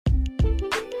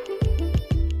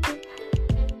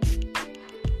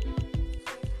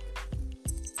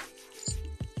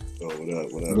What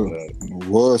up? What up? What up?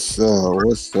 What's up?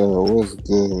 What's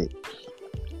good?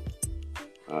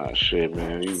 Shit,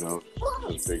 man. Just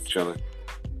big chilling.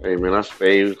 Hey, man, I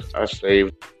saved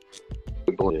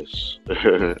the bliss.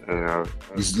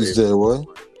 You said what?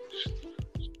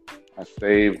 I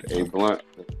saved a blunt.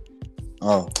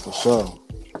 Oh, for sure.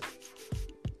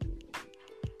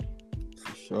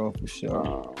 For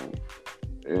sure.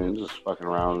 And just fucking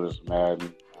around this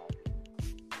Madden.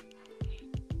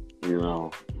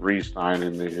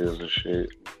 Re-signing niggas and shit.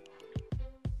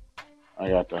 I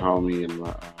got the homie in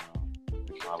my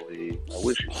league. I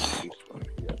wish he could use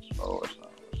PS4 or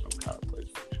some kind of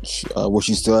PlayStation. Wish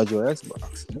you still had your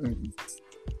Xbox.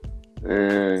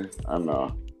 I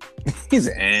know. He's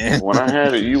when I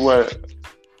had it, you wasn't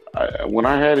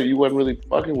really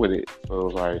fucking with it. So it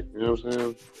was like, you know what I'm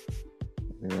saying?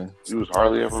 Yeah. You was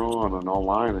hardly ever on and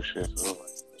online and shit. So it was like,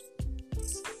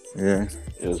 yeah.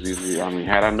 It was easy. I mean,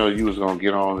 had I known you was gonna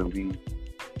get on and be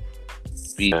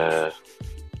the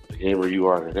gamer you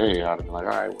are today, I'd have been like, all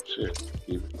right, well, shit.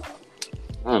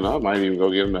 I don't know. I might even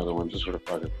go get another one just for the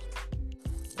fucking.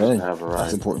 Hey, have a right.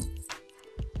 that's important.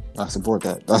 I support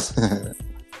that.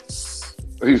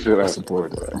 He said I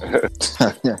support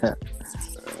that.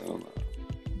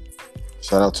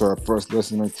 Shout out to our first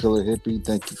listener, Killer Hippie.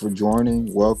 Thank you for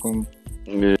joining. Welcome.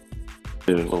 Yeah.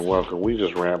 Well, welcome. We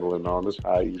just rambling on. This is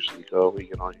how I usually go. We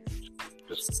get on here,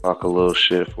 just talk a little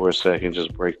shit for a second,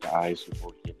 just break the ice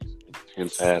before we get these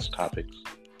intense ass topics.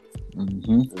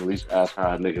 Mm-hmm. At least ask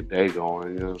how a nigga day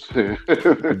going. You know what I'm saying?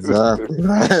 Exactly.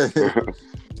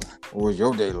 What was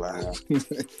your day like? Man,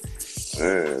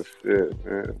 shit,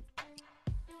 man.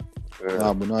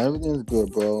 But no, everything's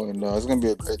good, bro. And it's gonna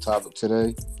be a great topic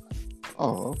today.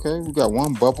 Oh, okay. We got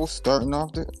one bubble starting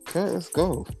off. Okay, let's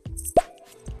go.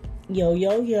 Yo,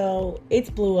 it's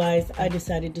Blue Eyes. I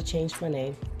decided to change my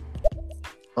name.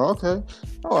 Okay.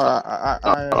 Oh, I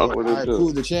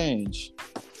approve the change.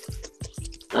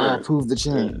 I approve the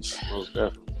change.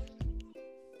 Yeah,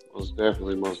 most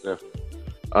definitely.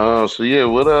 So yeah,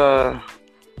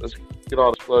 let's get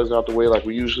all the plugs out the way like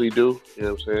we usually do. You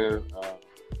know what I'm saying?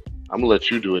 I'm gonna let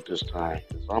you do it this time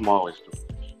because I'm always doing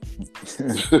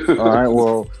this. All right.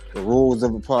 Well, the rules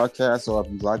of the podcast. So if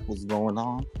you like what's going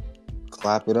on,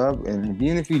 clap it up, and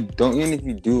even if you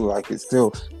do like it,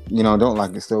 still, don't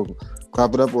like it, still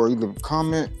clap it up or either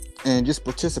comment and just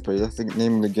participate. That's the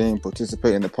name of the game.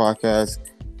 Participate in the podcast.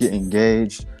 Get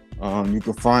engaged. You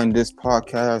can find this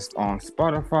podcast on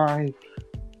Spotify,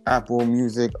 Apple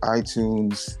Music,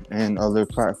 iTunes, and other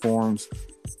platforms.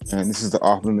 And this is the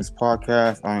Off Limits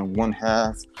Podcast. I am one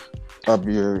half of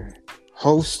your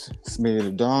host, Smitty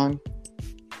the Don.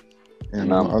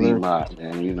 And I'm B-Mont,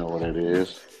 man. You know what it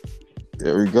is.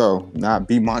 There we go. Not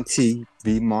B-Monty.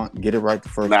 B-Mont. Get it right the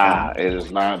first time. It is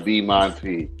not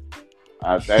B-Monty.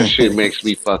 That shit makes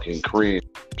me fucking cringe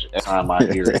every time I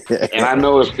hear it. And I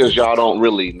know it's because y'all don't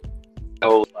really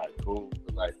know. It's like, cool.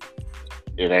 But like,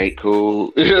 it ain't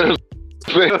cool. You know what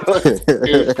I'm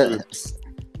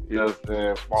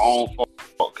saying? It's my own fault.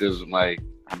 Because, like,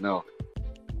 I know.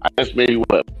 I just maybe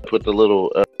put the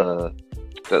little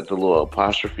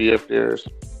apostrophe up there or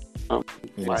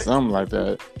something. Something like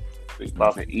that.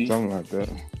 Something like that.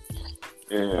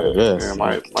 Yeah. Yes.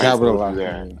 Capitalize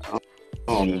that.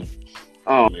 Oh,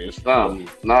 man, something.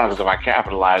 No, because if I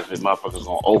capitalize it, motherfuckers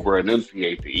gonna over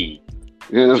enunciate the E.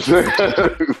 You know what I'm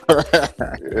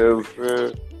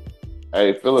saying?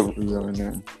 Hey, Philip.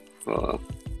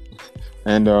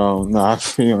 And I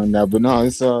feel on that, but no,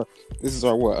 this is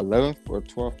our 11th or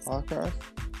 12th podcast?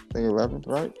 I think 11th,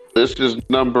 right? This is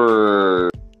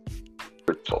number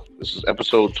 12. This is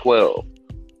episode 12.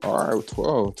 All right,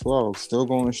 12, still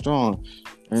going strong.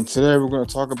 And today we're going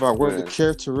to talk about what the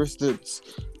characteristics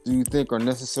do you think are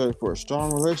necessary for a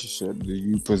strong relationship? Do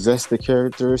you possess the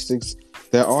characteristics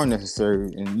that are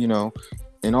necessary? And,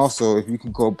 and also if you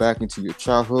can go back into your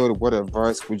childhood, what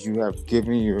advice would you have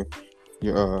given your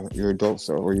adult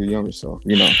self or your younger self?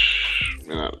 Man,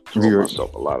 I told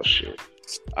myself a lot of shit.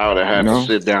 I would have had to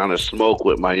sit down and smoke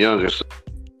with my younger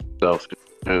self.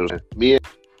 And me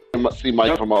and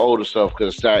my older self could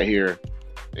have sat here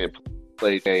and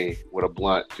played with a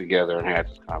blunt together and had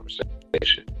this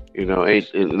conversation. In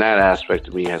that aspect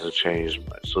of me hasn't changed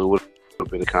much. So it would have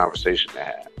been a conversation to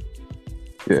have.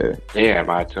 Yeah. Damn,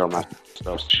 I tell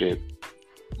myself shit.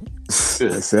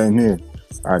 Same here.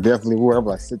 I definitely would. I'm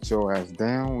like, sit your ass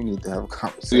down. We need to have a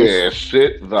conversation. Yeah,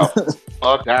 sit the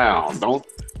fuck down. Don't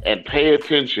and pay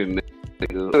attention,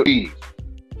 nigga. Please,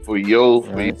 for your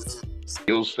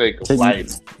sake of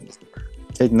life.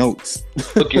 Take notes.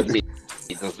 Look at me.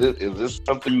 Is this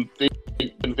something you think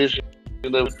envision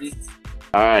of me?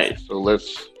 All right, so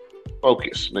let's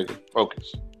Focus, nigga.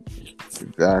 Focus.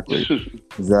 Exactly.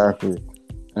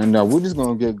 And we're just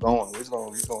gonna get going. We're just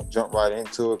gonna jump right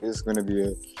into it. It's gonna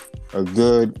be a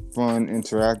good, fun,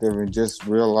 interactive, and just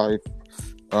real life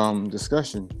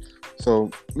discussion. So,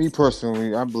 me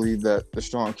personally, I believe that the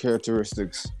strong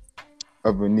characteristics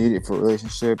of a needed for a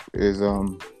relationship is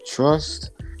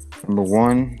trust. Number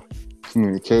one,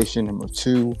 communication. Number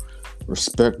two,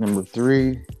 respect. Number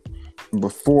three. Number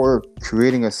four,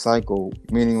 creating a cycle,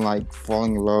 meaning like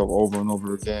falling in love over and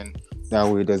over again. That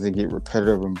way it doesn't get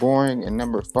repetitive and boring. And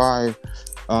number five,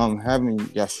 having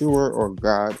Yeshua or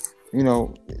God,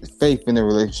 faith in the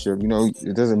relationship.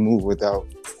 It doesn't move without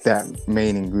that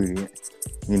main ingredient.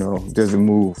 It doesn't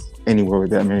move anywhere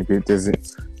with that main ingredient. It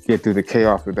doesn't get through the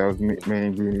chaos without that main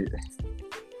ingredient.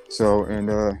 So, and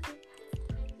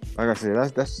like I said,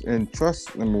 that's and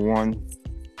trust, number one,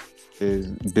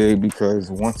 is big because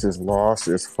once it's lost,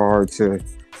 it's hard to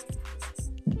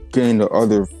gain the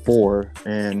other four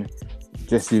and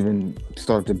just even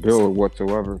start to build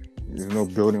whatsoever. There's no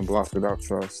building blocks without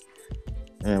trust.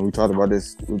 And we talked about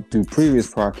this through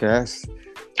previous podcasts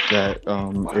that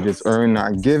it is earned,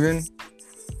 not given.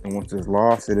 And once it's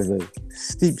lost, it is a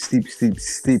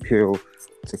steep hill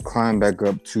to climb back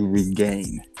up to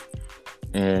regain.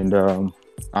 And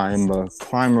I am a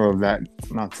climber of that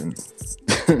mountain.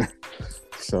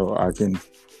 So I can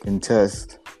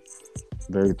contest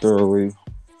very thoroughly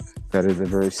that is a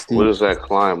very steep. What is that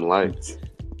climb like?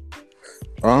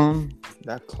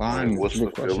 That climb. What's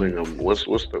the feeling of what's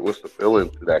the feeling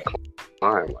to that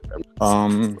climb?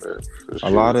 A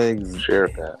lot of share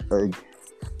that.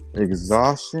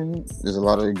 Exhaustion. There's a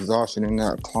lot of exhaustion in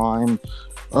that climb.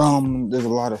 There's a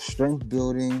lot of strength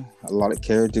building, a lot of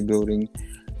character building,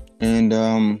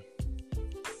 and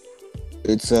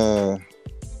it's a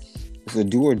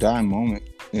do or die moment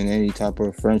in any type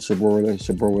of friendship or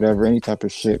relationship or whatever, any type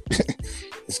of ship.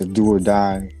 It's a do or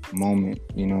die moment,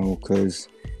 because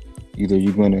either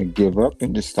you're going to give up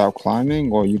and just stop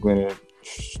climbing, or you're going to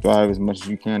strive as much as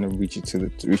you can to reach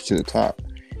to the top.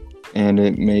 And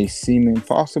it may seem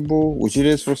impossible, which it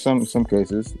is for some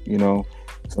cases.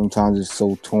 Sometimes it's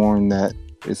so torn that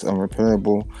it's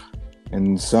unrepairable,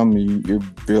 and some you're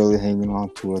barely hanging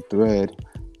on to a thread.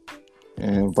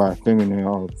 And by a fingernail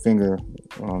or finger,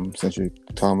 since you're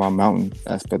talking about mountain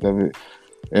aspect of it.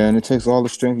 And it takes all the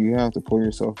strength you have to pull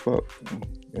yourself up.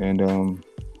 And you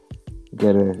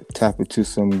gotta tap into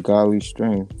some godly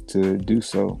strength to do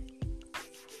so.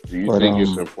 Do you think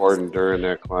it's important during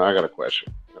that climb? I got a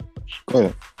question. Go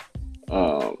ahead.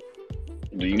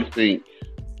 Do you think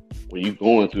when you're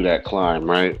going through that climb,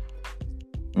 right?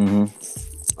 Mm-hmm.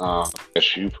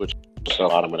 Yes, you put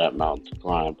yourself out of that mountain to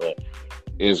climb, but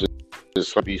is something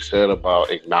to be said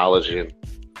about acknowledging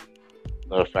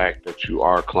the fact that you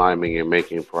are climbing and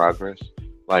making progress?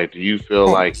 Like, do you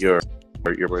feel like your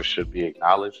should be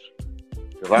acknowledged?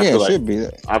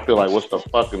 I feel like what's the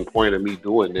fucking point of me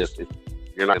doing this if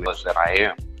you're not acknowledged that I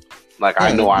am? Like,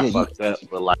 I know I fucked up,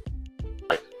 but like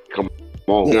come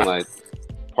on, like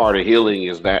part of healing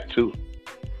is that too.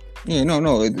 Yeah,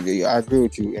 no, I agree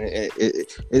with you.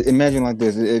 Imagine like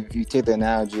this: if you take the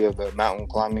analogy of the mountain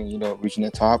climbing, reaching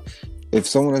the top. If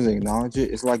someone doesn't acknowledge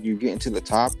it, it's like you're getting to the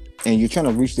top and you're trying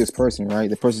to reach this person, right?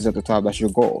 The person's at the top. That's your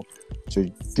goal, to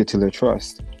get to their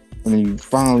trust. And then you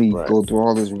finally go through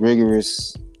all this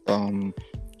rigorous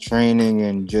training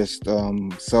and just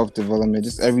self-development,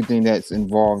 just everything that's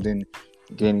involved in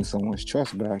gaining someone's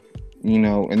trust back,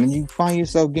 and then you find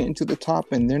yourself getting to the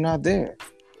top and they're not there.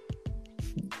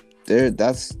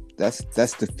 That's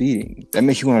defeating. That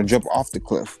makes you want to jump off the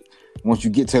cliff once you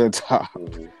get to the top.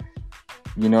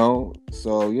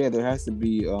 So yeah, there has to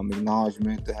be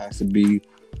acknowledgement. There has to be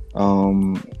I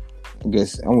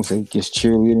won't say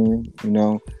cheerleading,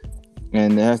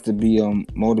 and there has to be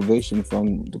motivation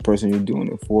from the person you're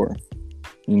doing it for,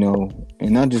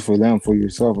 and not just for them, for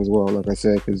yourself as well, like I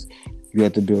said, because you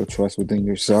have to build trust within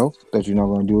yourself that you're not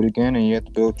going to do it again, and you have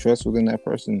to build trust within that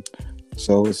person.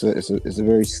 So it's a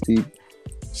very steep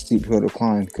hill to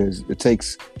climb, because it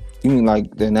takes, even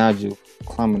like the analogy of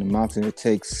climbing the mountain, it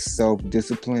takes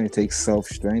self-discipline, it takes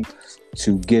self-strength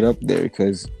to get up there,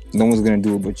 because no one's going to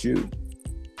do it but you.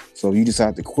 So if you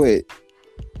decide to quit,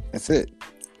 that's it.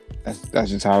 That's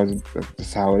just how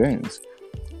it ends.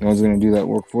 No one's going to do that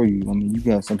work for you. I mean, you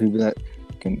got some people that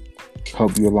can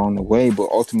help you along the way, but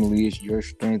ultimately it's your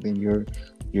strength and your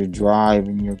drive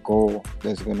and your goal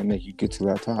that's going to make you get to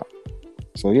that top.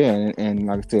 So yeah, and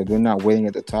like I said, they're not waiting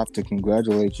at the top to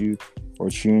congratulate you or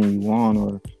cheering you on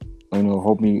or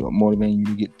hoping motivating you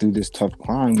to get through this tough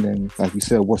climb. Then, like you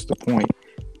said, what's the point?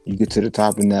 You get to the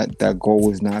top and that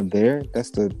goal is not there.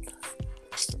 That's the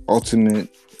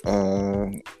ultimate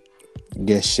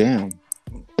get sham.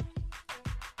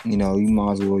 You know, you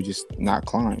might as well just not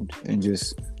climbed and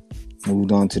just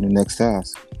moved on to the next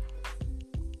task.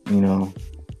 You know.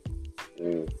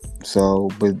 So,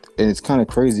 but it's kind of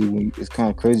crazy. It's kind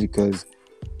of crazy because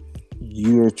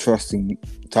you're trusting.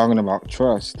 Talking about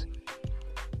trust,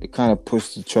 it kind of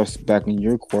puts the trust back in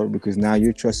your court because now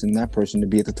you're trusting that person to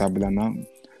be at the top of that mountain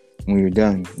when you're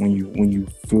done. When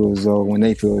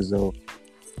they feel as though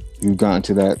you've gotten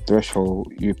to that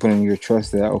threshold, you're putting your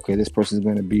trust that okay, this person is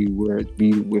going to be with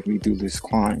me through this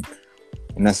climb,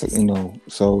 and that's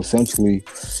So essentially,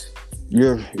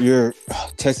 you're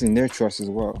testing their trust as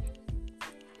well.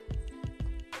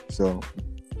 So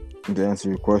to answer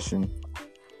your question,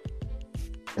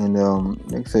 and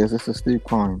like I say, it's a steep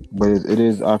climb, but it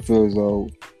is. I feel as though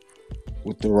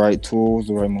with the right tools,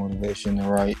 the right motivation, the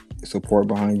right support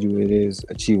behind you, it is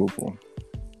achievable.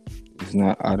 It's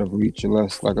not out of reach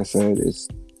unless, like I said, it's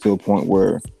to a point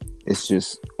where it's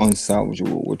just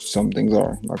unsalvageable, which some things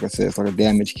are. Like I said, it's like a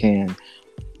damaged can.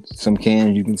 Some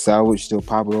cans you can salvage, still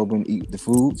pop it open, eat the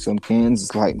food. Some cans,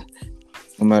 it's like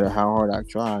no matter how hard I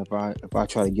try, if I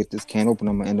try to get this can open,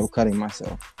 I'm gonna end up cutting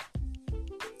myself.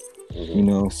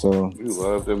 Mm-hmm. So you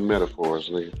love them metaphors,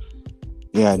 nigga.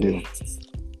 Yeah, I do.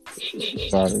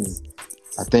 Sorry.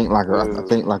 I think like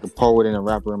a poet and a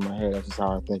rapper in my head. That's just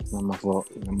how I think. It's not my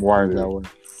fault. I'm wired that way.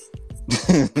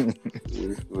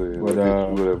 But with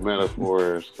a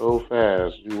metaphor so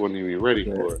fast, you wouldn't even be ready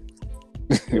for it.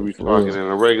 You be talking in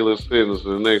a regular sentence,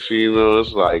 and the next thing you know,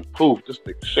 it's like poof, this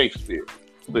nigga Shakespeare.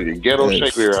 Look at ghetto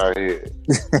Shakespeare out here.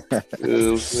 You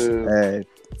know what I'm saying?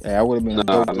 Hey, I would have been a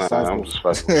dope disciple. I'm just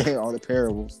fucking. All the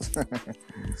parables.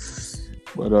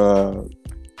 But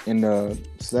and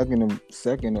second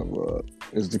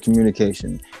is the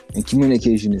communication, and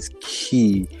communication is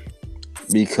key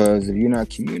because if you're not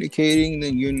communicating,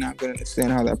 then you're not going to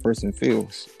understand how that person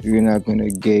feels. You're not going to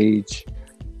gauge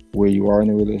where you are in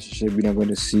the relationship. You're not going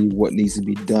to see what needs to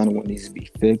be done, what needs to be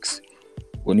fixed,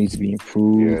 what needs to be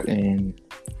improved, and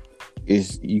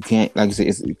you can't, like I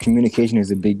said, communication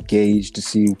is a big gauge to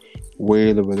see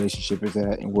where the relationship is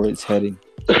at and where it's heading.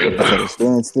 If it's at a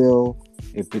standstill,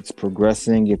 if it's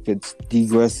progressing, if it's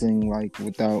degressing, like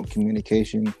without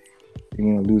communication,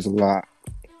 you're gonna lose a lot.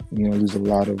 You're gonna lose a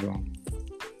lot of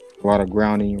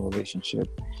ground in your relationship.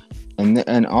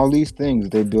 And all these things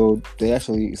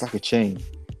it's like a chain.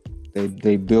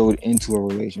 They build into a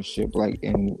relationship,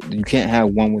 and you can't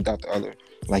have one without the other.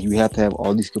 Like you have to have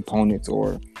all these components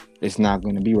or it's not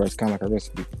going to be right. It's kind of like a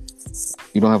recipe.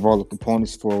 You don't have all the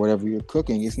components for whatever you're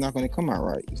cooking, it's not going to come out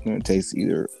right. It's going to taste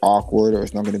either awkward or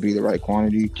it's not going to be the right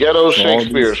quantity. Ghetto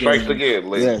Shakespeare strikes again,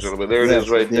 ladies and gentlemen. There it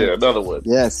is right there. Another one.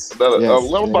 Yes. I'm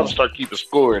about to start keeping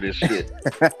score of this shit.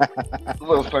 I'm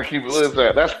going to start keeping, what is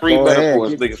that? That's three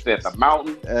metaphors. Nigga said the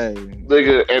mountain. Hey.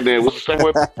 Nigga, and then what's the second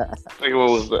one? The second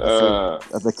one was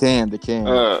the can. The can.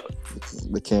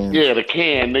 Yeah, the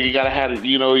can. Nigga, you got to have it.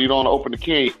 You don't open the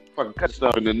can, you fucking cut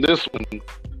stuff. And then this one,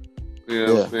 you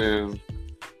know what I'm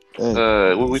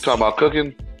saying? What we talking about,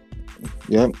 cooking?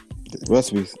 Yep,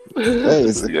 recipes. Hey,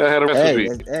 I had a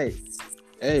recipe.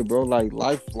 Hey, bro. Like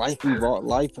life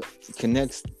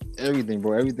connects everything,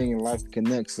 bro. Everything in life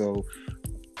connects. So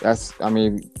that's how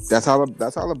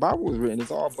the Bible was written.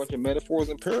 It's all a bunch of metaphors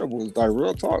and parables. Like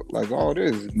real talk. Like all it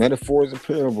is metaphors and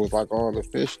parables. Like the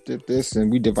fish did this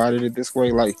and we divided it this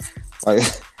way. Like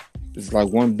it's like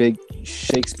one big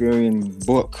Shakespearean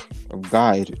book of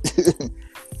guide.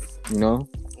 Well,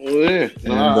 yeah.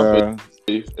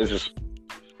 It's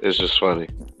just funny.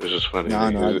 It's just funny.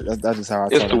 No, that's just how I.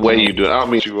 It's the way you do it. I don't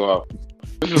mean you off.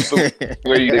 This is the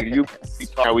way you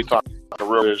how we talk the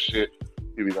real shit.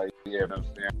 You be like, yeah, I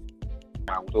understand.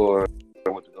 I went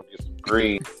to go get some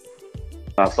green.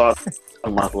 I thought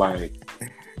about like,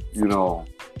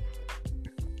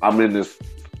 I'm in this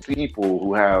people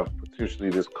who have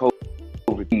potentially this COVID.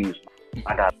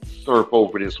 I got to surf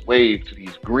over this wave to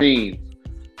these greens.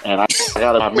 And I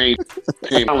got my main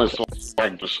balance so I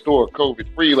can restore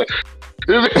COVID free. Like,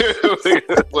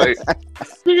 nigga,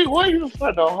 why you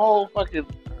spend the whole fucking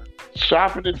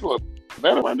shopping into a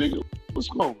better, my nigga? What's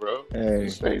going on, bro? Hey,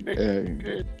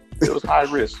 nigga. It was high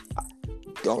risk.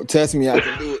 Don't test me, I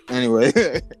can do it anyway.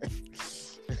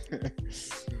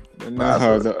 But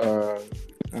no,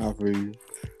 for you.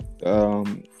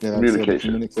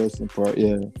 Communication part,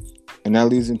 yeah. And that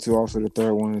leads into also the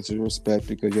third one is respect,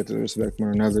 because you have to respect one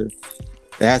another.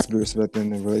 There has to be respect in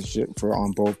the relationship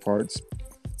on both parts.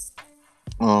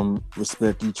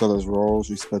 Respect each other's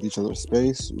roles, respect each other's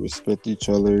space, respect each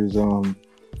other's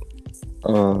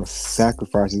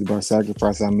sacrifices. By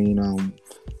sacrifice, I mean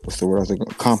what's the word? I was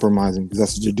like compromising, because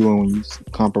that's what you're doing when you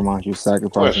compromise. You're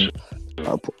sacrificing.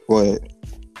 Go ahead.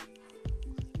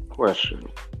 Question.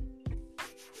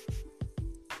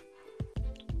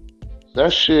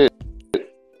 That shit.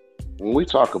 When we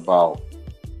talk about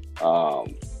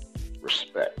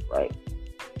respect, right?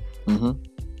 Mm-hmm.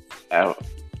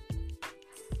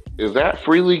 Is that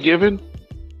freely given?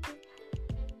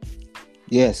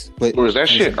 Yes, but or is that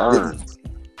shit earned?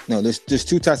 No, there's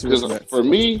two types of respect. For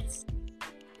me,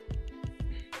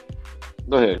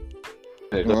 go ahead.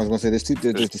 No, I was gonna say there's two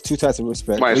types of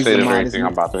respect. Might say the same thing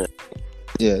I'm about to.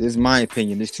 Yeah, this is my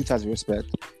opinion. There's two types of respect.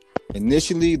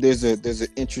 Initially, there's an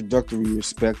introductory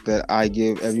respect that I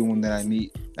give everyone that I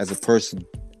meet as a person.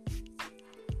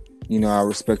 You know, I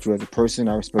respect you as a person.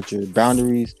 I respect your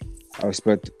boundaries. I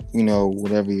respect, you know,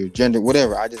 whatever your gender,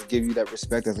 whatever. I just give you that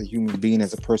respect as a human being,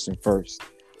 as a person first,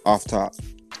 off top.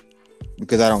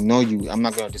 Because I don't know you, I'm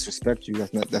not gonna disrespect you.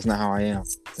 That's not how I am.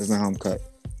 That's not how I'm cut.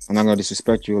 I'm not gonna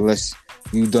disrespect you unless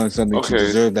you've done something to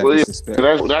deserve that disrespect.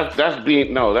 That's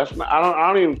being that's not. I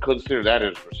don't even consider that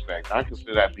as respect. I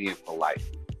consider that being polite.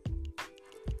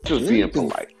 Just being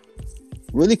polite.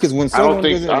 Really? Because when I don't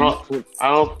think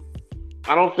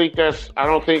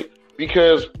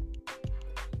because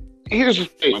here's the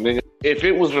thing, nigga. If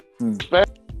it was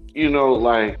respect, you know,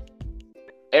 like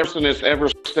every person that's ever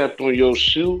stepped on your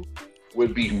shoe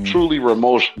would be truly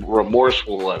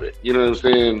remorseful of it. You know what I'm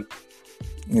saying?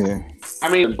 Yeah. I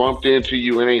mean, bumped into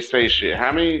you and ain't say shit.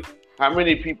 How many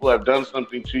people have done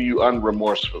something to you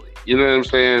unremorsefully? You know what I'm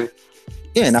saying?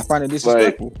 Yeah, and I find it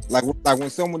disrespectful. Like when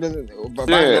someone doesn't.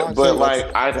 Yeah, but like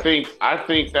I think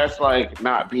that's like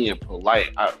not being polite.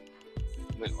 I'm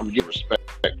getting respect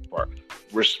part.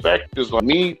 Respect is like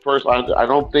me personally. I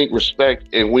don't think respect,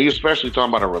 and when you especially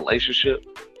talking about a relationship,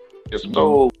 it's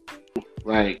so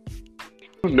like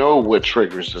you know what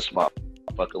triggers this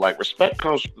motherfucker. Like respect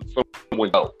comes from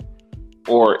someone else,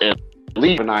 or at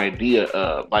least an idea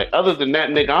of like. Other than that,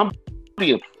 nigga, I'm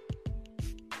being.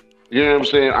 You know what I'm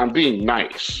saying? I'm being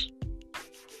nice.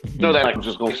 You know that I'm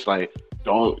just gonna like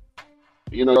don't.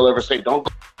 You know, they'll ever say don't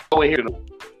go in here.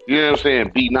 You know what I'm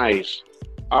saying? Be nice.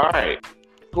 All right.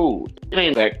 Cool. It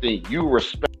ain't that thing. You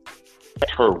respect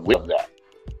her with that.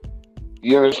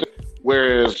 You understand?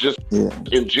 Whereas just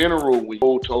in general, when you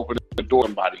go to open the door to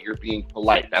somebody, you're being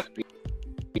polite. That's being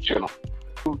general.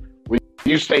 When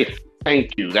you say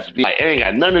thank you, that's being like, it ain't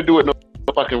got nothing to do with no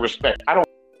fucking respect. I don't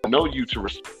know you to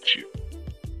respect you.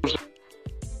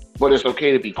 But it's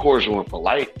okay to be cordial and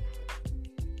polite.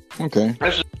 Okay.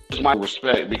 That's just my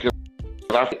respect, because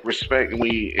I think respect,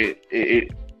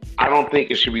 I don't think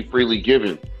it should be freely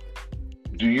given.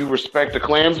 Do you respect a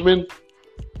Klansman?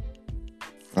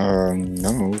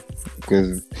 No,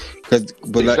 because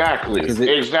exactly.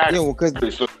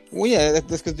 Yeah, that's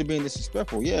because they're being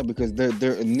disrespectful. Yeah, because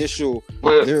their initial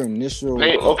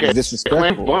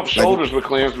disrespectful. Bump shoulders with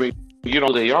Klansmen. You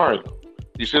know they are though.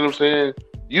 You see what I'm saying?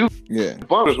 You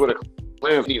bumpers with a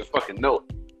Klansman need to fucking know it.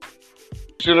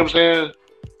 You see what I'm saying?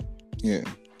 Yeah.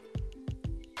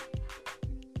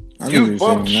 You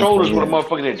bump shoulders with a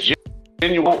motherfucker that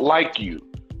genuinely won't like you.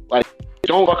 Like,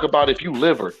 don't fuck about if you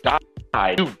live or die.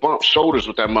 You bump shoulders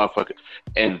with that motherfucker,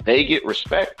 and they get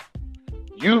respect.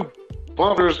 You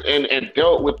bumpers and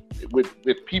dealt with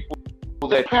people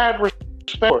that had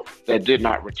respect that did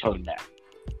not return that.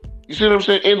 You see what I'm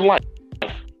saying? In life.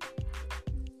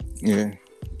 Yeah.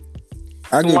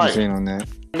 I get what you're saying on that.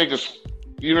 Niggas,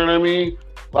 you know what I mean?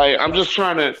 Like, I'm just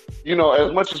trying to, you know,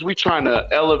 as much as we trying to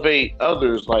elevate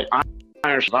others, like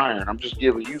iron's iron, I'm just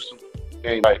giving you some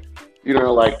things, like, you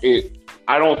know, like it.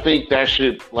 I don't think that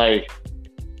should, like,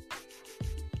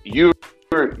 you're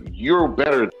better.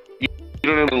 You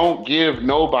know what I mean? Don't give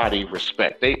nobody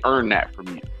respect. They earn that from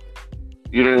you.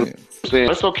 You know what I'm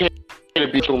saying? It's okay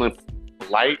to be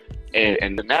polite and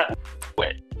in that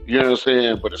way. You know what I'm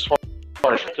saying? But as far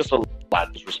as just a lot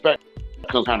of disrespect,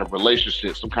 some kind of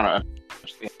relationship, some kind of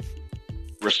understanding.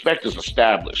 Respect is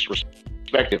established.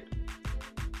 Respect it.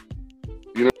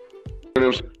 You know what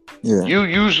I'm saying? Yeah. You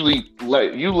usually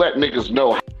let niggas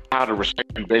know how to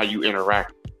respect you based on how you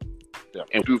interact with them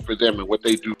and do for them and what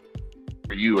they do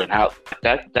for you, and how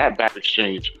that back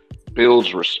exchange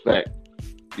builds respect.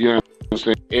 You know what I'm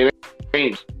saying? It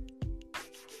ain't,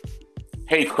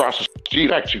 hey, cross the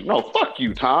street at you. No, fuck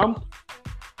you, Tom.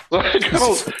 Like, I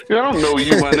don't know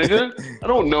you, my nigga. I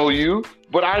don't know you,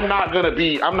 but I'm not gonna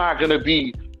be an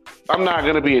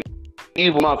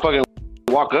evil motherfucker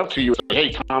walk up to you and say,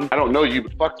 hey, Tom, I don't know you,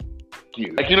 but fuck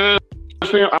you. Like, you know what I'm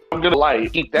saying? I'm gonna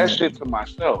keep that shit to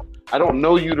myself. I don't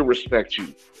know you to respect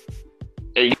you,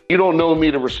 and you don't know me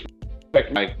to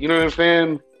respect. Like, you know what I'm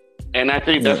saying? And I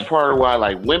think that's part of why,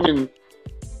 like, women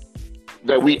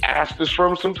that we ask this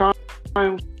from sometimes,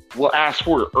 we'll ask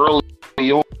for it early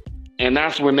on, and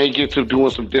that's when they get to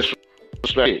doing some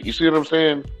disrespect. You see what I'm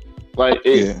saying? Like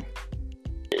it's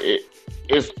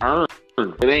earned.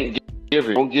 It ain't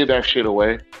given. Don't give that shit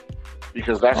away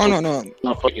because that's no.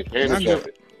 Not fucking advantage of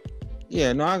it.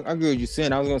 Yeah, no, I agree with you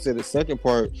saying. I was gonna say the second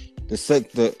part, like I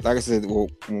said, like I said,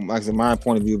 my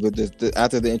point of view, but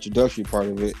after the introductory part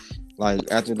of it, like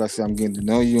after like I said, I'm getting to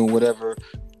know you and whatever,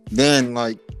 then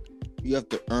like you have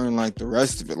to earn like the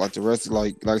rest of it. Like the rest of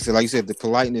like I said, like you said, the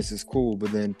politeness is cool,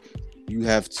 but then you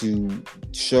have to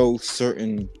show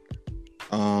certain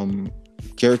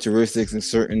characteristics and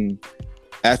certain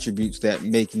attributes that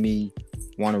make me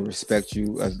want to respect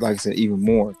you, as like I said, even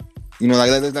more. You know,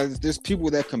 like there's people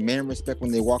that command respect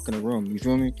when they walk in the room. You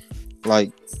feel me?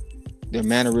 Like their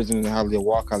mannerisms and how they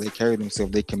walk, how they carry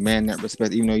themselves, they command that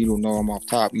respect. Even though you don't know them off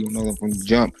top, you don't know them from the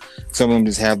jump. Some of them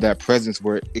just have that presence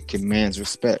where it commands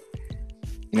respect.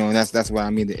 You know, and that's what I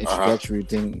mean, the introductory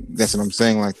thing. That's what I'm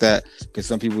saying, like that. Because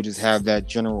some people just have that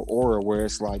general aura where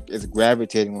it's like it's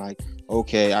gravitating. Like,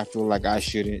 okay, I feel like I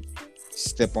shouldn't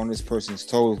step on this person's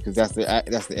toes because that's the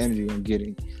energy I'm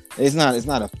getting. It's not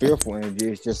a fearful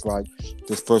energy. It's just like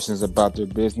this person is about their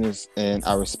business, and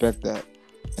I respect that.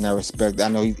 And I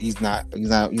know he's not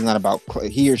about,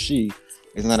 he or she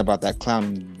is not about that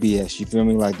clowning BS. You feel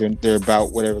me? Like they're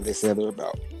about whatever they say they're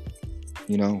about.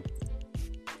 You know,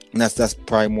 and that's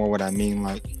probably more what I mean.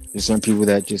 Like there's some people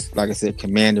that just, like I said,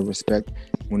 command the respect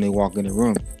when they walk in the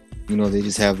room. You know, they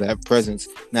just have that presence.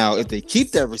 Now, if they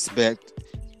keep that respect,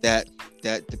 that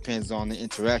depends on the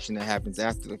interaction that happens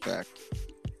after the fact.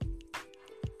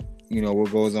 You know,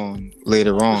 what goes on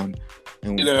later on.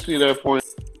 And see that point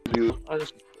of view. I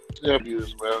just see that view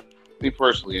as well. Me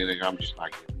personally, I think I'm just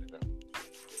not giving it up.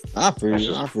 I feel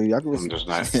you. I'm just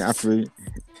not. I feel you.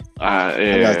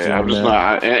 I'm just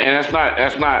not. And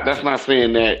that's not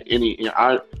saying that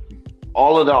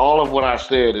all of what I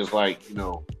said is like, you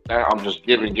know, I'm just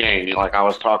giving game. Like I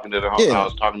was talking to a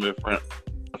friend,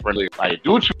 like,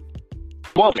 do what you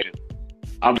want.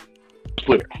 I'm just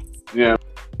Twitter. You know what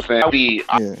I'm saying?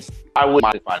 I wouldn't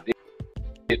mind if I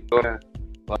did.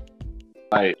 But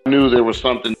I knew there was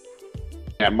something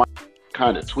that might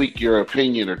kind of tweak your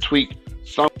opinion or tweak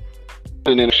something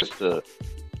in it just to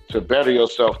better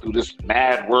yourself through this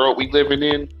mad world we living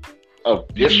in of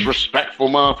disrespectful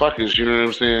motherfuckers. You know what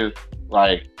I'm saying?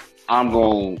 Like I'm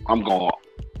going to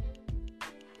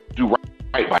do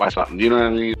right by something. You know what I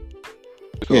mean?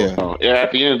 So,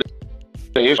 at the end of the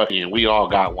day, it's fucking, we all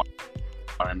got one.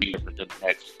 I mean, different than the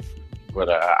next. But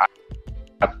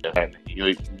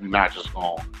you're not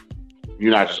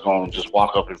just going to just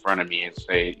walk up in front of me and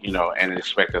say, you know, and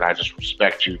expect that I just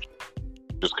respect you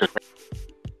just because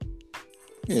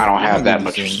I don't have that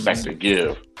much respect to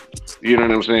give. You know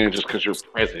what I'm saying? Just because you're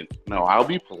present. No, I'll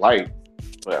be polite,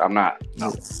 but I'm not.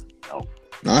 No.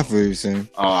 I feel you saying.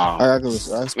 I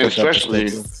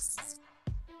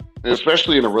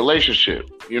especially in a relationship.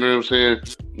 You know what I'm saying?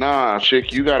 Nah,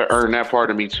 chick, you got to earn that part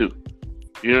of me too.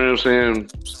 You know what I'm saying?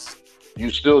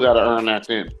 You still got to earn that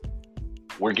thing.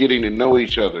 We're getting to know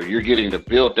each other. You're getting to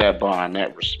build that bond,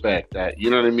 that respect, that,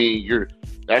 you know what I mean?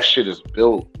 That shit is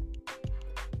built,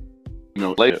 you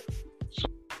know, later. So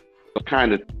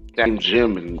kind of that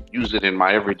gym and use it in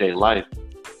my everyday life.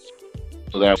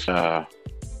 So that's,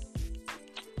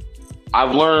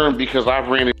 I've learned because I've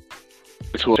ran into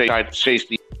a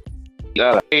shady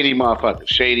motherfucker.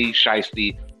 Shady,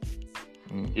 shiesty.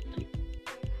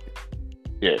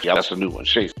 Yeah, that's a new one.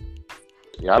 Shady.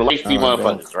 I like these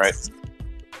motherfuckers, right?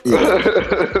 Yeah.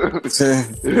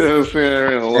 You know what I'm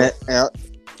saying?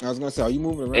 I was gonna say, are you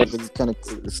moving around? Because it's kind of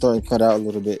starting to cut out a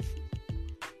little bit.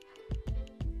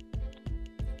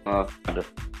 Kind of.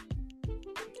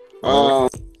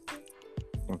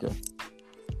 Okay.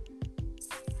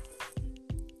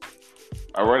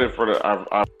 I read it for a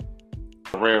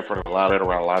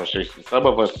lot of shit. Some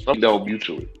of us know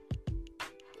mutually.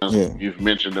 Yeah. You've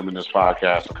mentioned them in this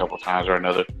podcast a couple times or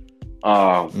another.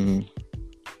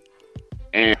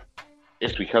 And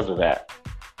it's because of that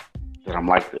I'm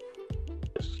like this.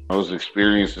 Those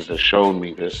experiences that showed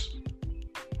me this.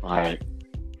 Like,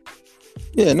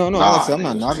 yeah, no. I'm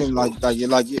not knocking like you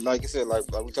said, like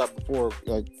we talked before,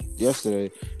 like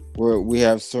yesterday, where we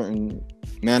have certain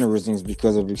mannerisms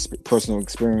because of personal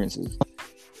experiences.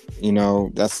 You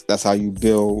know, that's how you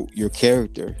build your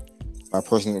character. By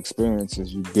personal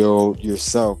experiences, you build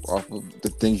yourself off of the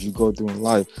things you go through in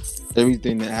life.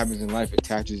 Everything that happens in life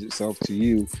attaches itself to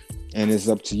you, and it's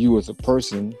up to you as a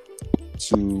person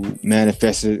to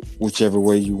manifest it whichever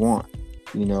way you want.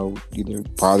 You know, either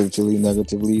positively,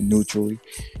 negatively, neutrally.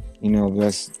 You know,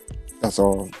 that's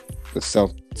all. the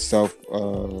self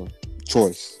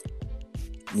choice,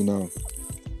 you know.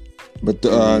 But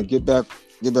get back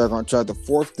on track. The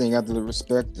fourth thing after the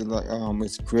respect is like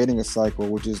is creating a cycle,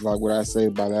 which is like what I say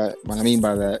by that. What I mean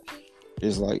by that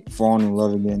is like falling in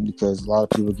love again, because a lot of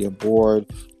people get bored,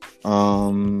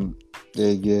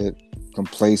 they get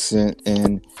complacent,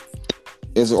 and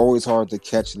it's always hard to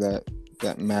catch that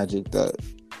magic that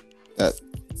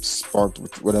sparked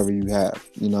whatever you have,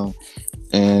 you know.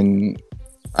 And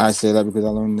I say that because I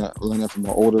learned that from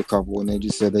an older couple, and they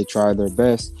just said they tried their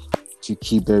best to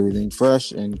keep everything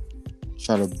fresh and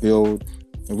try to build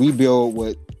and rebuild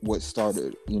what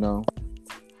started, you know.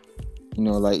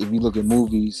 Like if you look at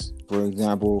movies, for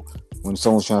example, when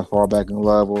someone's trying to fall back in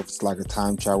love, or if it's like a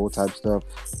time travel type stuff,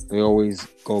 they always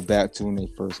go back to when they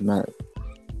first met,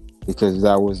 because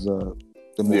that was the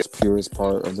most purest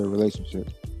part of their relationship.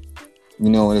 You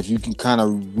know, and if you can kind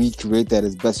of recreate that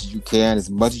as best as you can,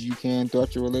 as much as you can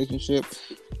throughout your relationship,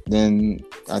 then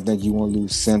I think you won't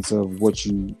lose sense of what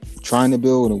you trying to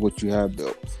build and what you have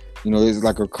built. You know, it's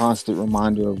like a constant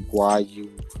reminder of why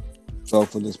you fell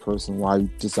for this person, why you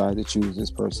decided to choose this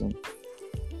person.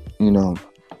 You know,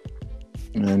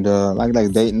 and like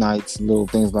date nights, little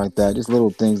things like that, just little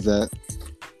things that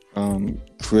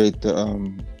create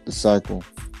the cycle.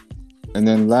 And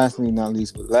then definitely not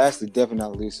least, is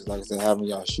like I said, having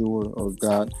Yahshua or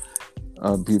God.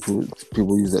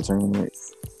 People use that term, right?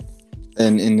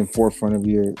 And in the forefront of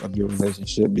your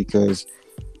relationship, because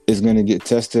it's going to get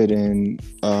tested, and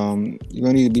you're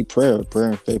going to need to be prayer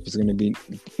and faith is going to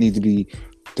need to be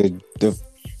the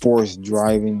force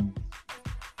driving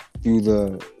through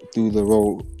the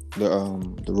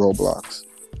roadblocks.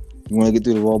 You want to get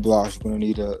through the roadblocks, you're going to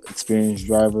need an experienced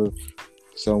driver,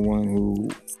 someone who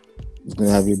is going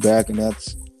to have your back, and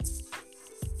that's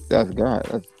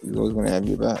God. He's always going to have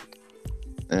your back,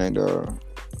 and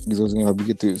he's always going to help you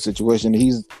get through the situation.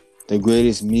 He's the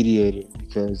greatest mediator,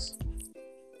 because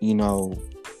you know,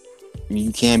 I mean,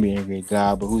 you can be angry at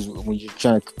God, but when you're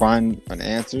trying to find an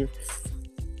answer,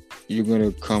 you're going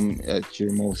to come at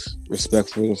your most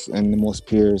respectful and the most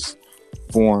purest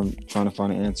form, trying to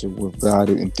find an answer with God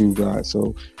and through God.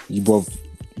 So you both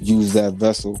use that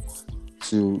vessel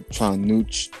to try and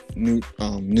newt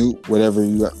whatever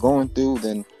you got going through.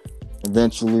 Then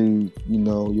eventually, you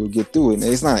know, you'll get through it. And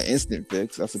it's not an instant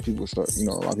fix. That's what people start. You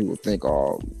know, a lot of people think,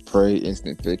 "Oh, pray,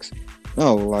 instant fix."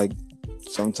 No, like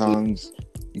sometimes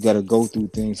you got to go through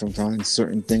things. Sometimes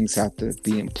certain things have to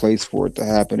be in place for it to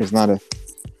happen. It's not a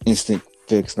instant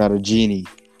fix, not a genie.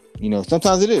 You know,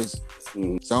 sometimes it is.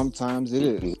 Sometimes it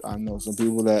is. I know some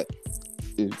people that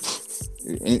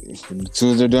as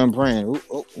soon as they're done praying,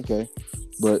 okay.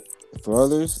 But for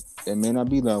others, it may not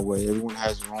be that way. Everyone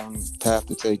has their own path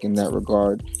to take in that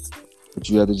regard. But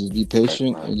you have to just be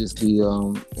patient and just be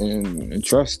and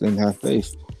trust and have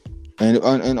faith.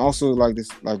 And also like this,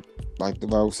 like the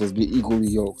Bible says, be equally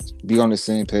yoked. Be on the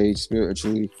same page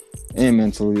spiritually and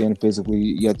mentally and physically.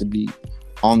 You have to be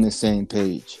on the same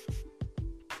page.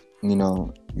 You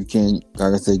know, you can't,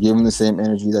 like I said, give them the same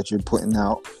energy that you're putting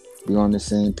out. Be on the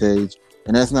same page.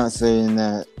 And that's not saying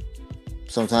that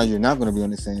sometimes you're not going to be on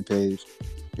the same page.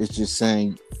 It's just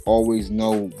saying always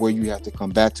know where you have to come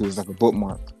back to. It's like a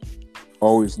bookmark.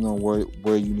 Always know where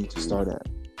you need to start at,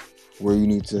 where you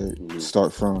need to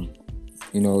start from.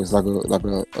 You know, it's like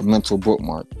a mental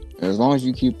bookmark. And as long as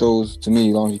you keep those, to me,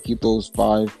 as long as you keep those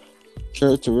 5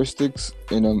 characteristics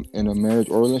in a marriage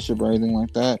or relationship or anything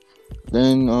like that,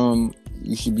 then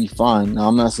you should be fine. Now,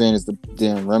 I'm not saying it's the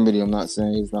damn remedy. I'm not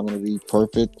saying it's not going to be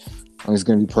perfect. It's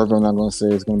going to be perfect. I'm not going to say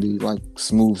it's going to be like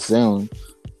smooth sailing.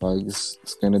 Like it's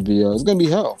going to be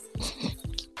hell.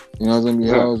 You know, it's going to be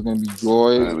hell. It's going to be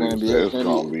joy. It's going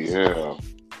to be hell.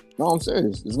 No, I'm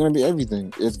serious. It's going to be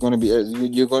everything. It's going to be.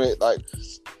 You're going to like.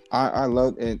 I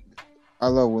love it. I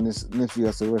love when this nephew,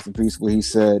 I said rest in peace, what he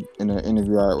said in an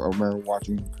interview I remember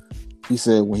watching. He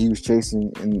said when he was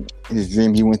chasing in his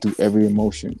dream, he went through every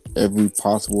emotion, every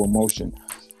possible emotion,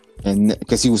 and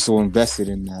because he was so invested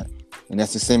in that. And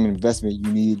that's the same investment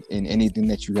you need in anything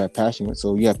that you have passion with.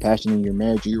 So you have passion in your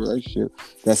marriage or your relationship.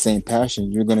 That same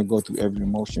passion, you're going to go through every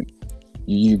emotion.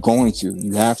 You're going to.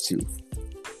 You have to.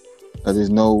 There's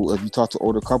no. If you talk to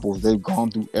older couples, they've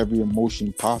gone through every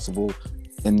emotion possible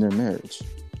in their marriage.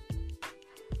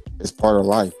 It's part of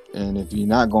life. And if you're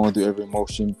not going through every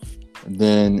emotion,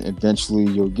 then eventually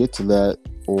you'll get to that,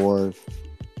 or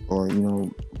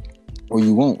you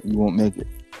won't make it.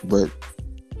 But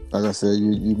like I said,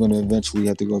 you're going to eventually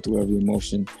have to go through every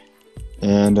emotion,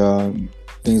 and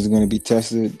things are going to be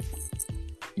tested.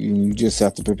 You just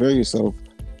have to prepare yourself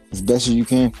as best as you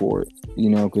can for it. You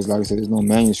know, because like I said, there's no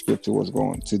manuscript to what's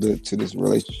going to this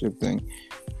relationship thing.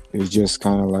 It's just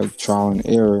kind of like trial and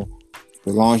error.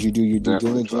 As long as you do your due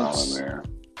diligence.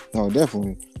 No,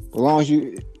 definitely. As long as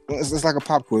you, it's like a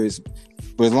pop quiz.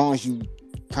 But as long as you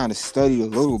kind of study a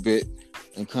little bit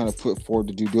and kind of put forward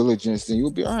the due diligence, then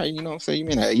you'll be all right. You know what I'm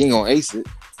saying? You ain't gonna ace it,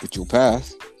 but you'll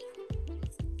pass.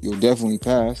 You'll definitely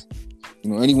pass.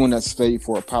 You know, anyone that studied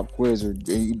for a pop quiz or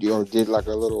did like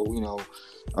a little, you know,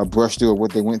 a brush through of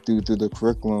what they went through the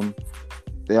curriculum,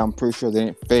 I'm pretty sure they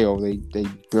didn't fail. They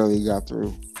barely got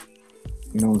through.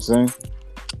 You know what I'm saying?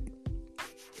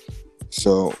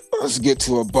 So let's get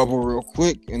to a bubble real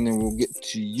quick, and then we'll get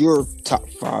to your top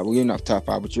 5. Well, you're not top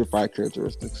 5, but your 5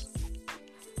 characteristics.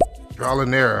 Trial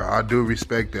and error, I do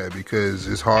respect that, because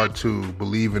it's hard to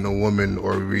believe in a woman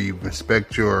or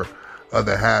respect your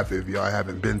other half if y'all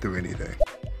haven't been through anything.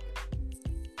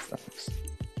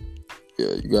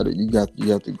 Yeah, you have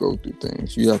to go through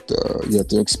things. You have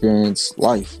to experience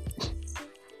life.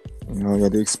 You know, you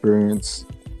have to experience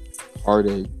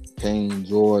heartache, pain,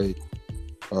 joy,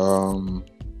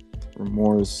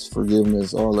 remorse,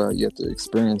 forgiveness, all that. You have to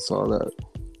experience all that.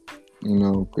 You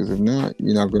know, because if not,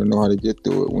 you're not going to know how to get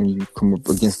through it when you come up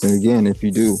against it again. If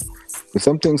you do, but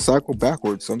some things cycle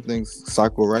backwards, some things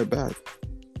cycle right back.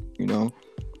 You know,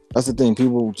 that's the thing.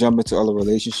 People jump into other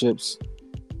relationships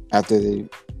after they've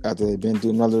been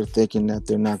through another, thinking that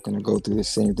they're not going to go through the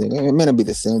same thing. It may not be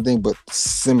the same thing, but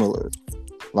similar.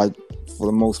 Like, for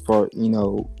the most part, you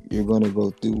know, you're going to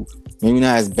go through, maybe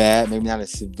not as bad, maybe not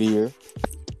as severe,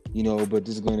 you know, but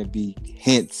there's going to be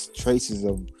hints, traces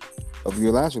of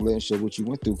your last relationship, what you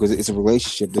went through, because it's a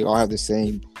relationship. They all have the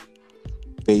same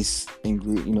base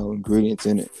ingredients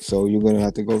in it. So you're going to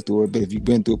have to go through it. But if you've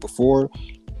been through it before,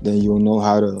 then you'll know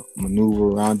how to maneuver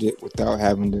around it without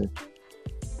having to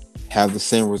have the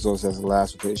same results as the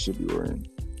last relationship you were in.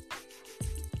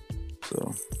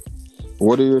 So,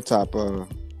 what are your top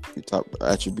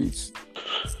attributes?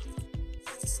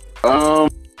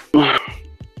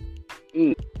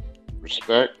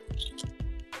 Respect.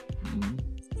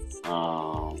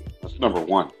 That's number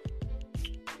 1.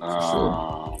 Sure. I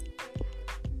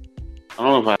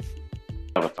don't know if I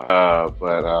have a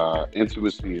but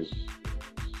intimacy is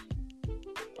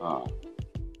at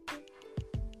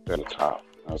the top.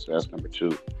 That's number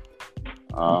 2.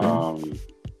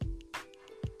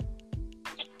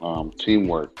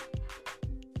 Teamwork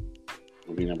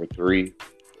will be number 3.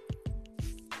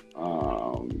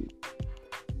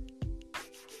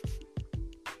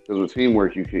 Because with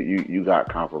teamwork, you got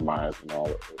compromise and all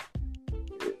of it.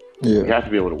 Yeah. We have to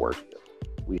be able to work together.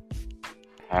 We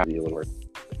have to be able to work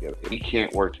together. If we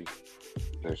can't work together,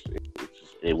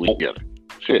 we won't get together.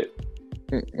 Shit.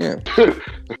 Yeah.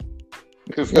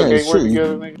 Because we can't work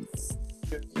together, nigga.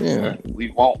 Yeah.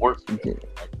 We won't work together.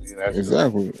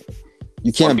 Exactly.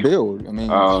 You can't build. I mean,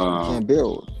 you can't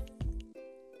build.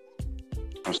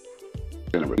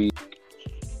 Number 3.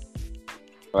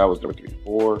 That was number 3.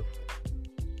 4.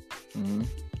 Mm-hmm.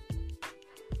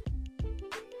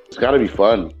 It's got to be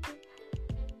fun.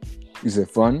 You said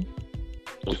fun?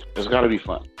 It's got to be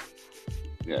fun.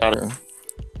 Yeah.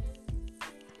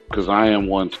 Because I am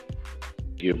one to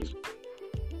give,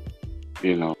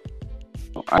 you know,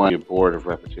 I want to get bored of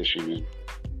repetition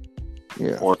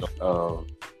and bored of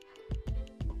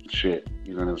shit.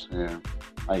 You know what I'm saying?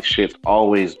 Like, shit's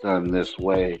always done this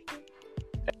way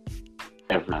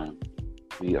every time.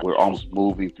 We're almost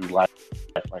moving through life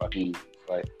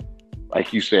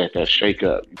like you said, that shake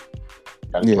up.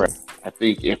 Yeah. I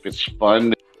think if it's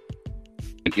fun to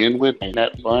begin with, and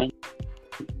that fun,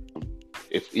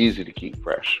 it's easy to keep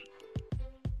fresh.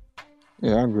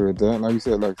 Yeah, I agree with that. Like you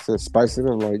said, spice it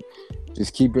up. Like,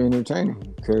 just keep it entertaining.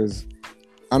 Because,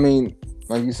 I mean,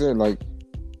 like you said, like,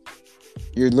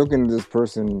 you're looking at this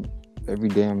person every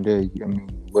damn day. I mean,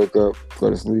 wake up, go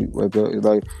to sleep, wake up. It's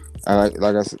like I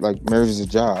said, like, marriage is a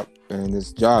job, and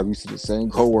this job, you see the same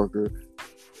coworker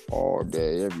all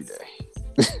day, every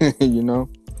day. You know.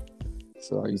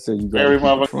 So, like you said, you got to keep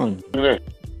it fun. Every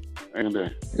day.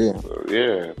 Yeah. So,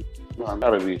 yeah.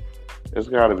 It's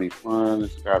got to be fun.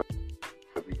 It's got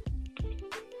to be.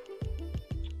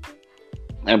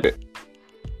 And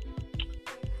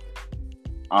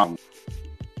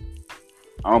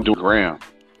I'm doing Graham,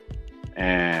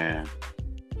 and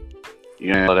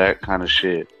you know that kind of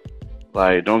shit.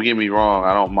 Like, don't get me wrong,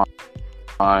 I don't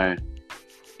mind,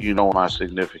 you know, my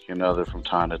significant other from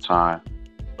time to time,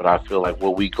 but I feel like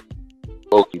what we go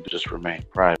through just remain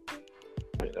private.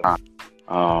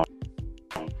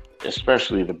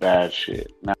 Especially the bad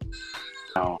shit. Now,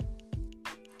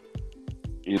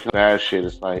 you know, bad shit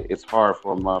is like, it's hard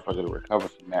for a motherfucker to recover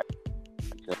from that.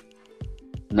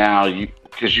 Now you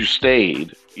because you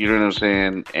stayed. You know what I'm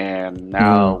saying? And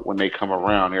now when they come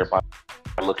around, everybody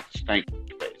look at the stank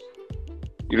face.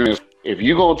 You know what I'm saying? If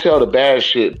you gonna tell the bad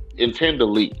shit, intend to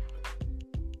leave.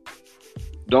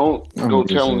 Don't go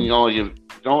telling all your.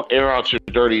 Don't air out your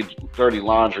dirty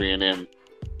laundry and then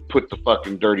put the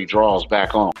fucking dirty drawers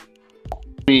back on.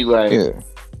 Be like,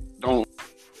 don't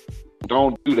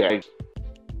do that.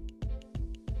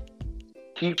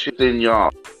 Keep shit in y'all.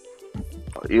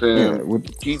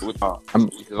 Keep with y'all.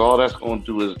 Because all that's going to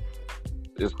do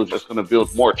is just going to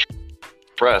build more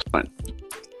trust.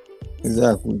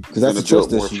 Exactly. Because that's a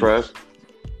trust issue. Trust.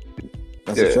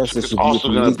 That's a trust issue. It's also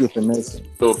going to build. It's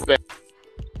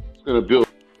going to build.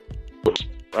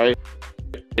 Right.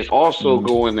 It's also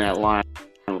going that line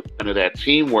into that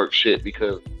teamwork shit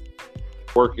because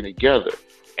working together,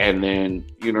 and then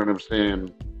you know what I'm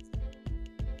saying.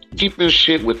 Keeping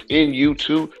shit within you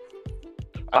too.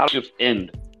 Options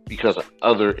end because of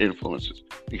other influences,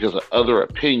 because of other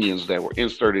opinions that were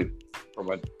inserted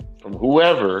from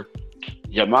whoever,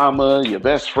 your mama, your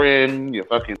best friend, your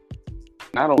fucking,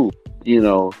 I don't know, you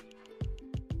know,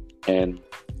 and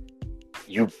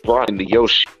you brought into your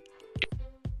shit.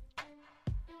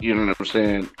 You know what I'm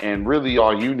saying? And really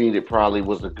all you needed probably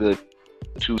was a good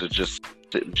two to just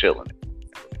sit and chill in it.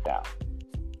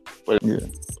 But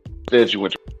instead you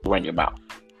went to run your mouth.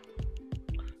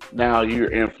 Now you're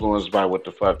influenced by what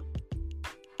the fuck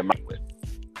am I with?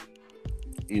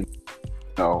 You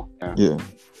know?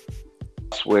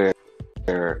 That's where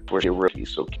you're rookie.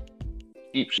 So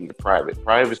keep your private.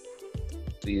 Privacy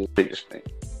is the biggest thing.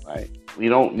 Right? We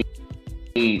don't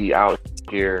need out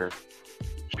here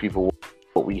people.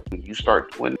 But when you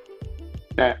start doing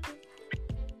that,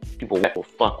 people will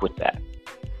fuck with that.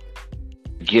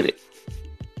 Get it?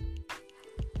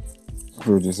 I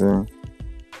heard you saying.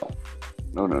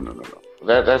 No.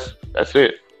 That's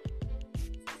it.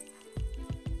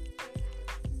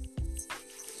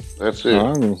 That's it.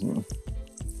 No, I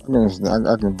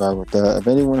can vibe with that. If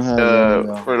anyone has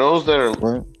for those that are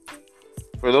what?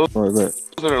 For those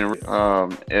that are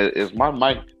is my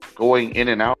mic going in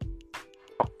and out?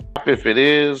 If it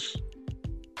is,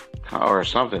 or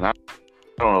something, I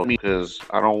don't know, because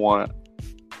I don't want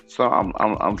some.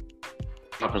 I'm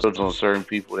episodes on certain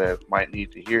people that might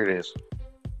need to hear this.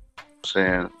 I'm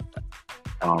saying,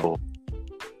 I don't know.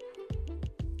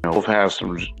 Both have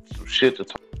some shit to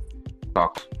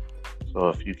talk. So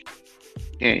if you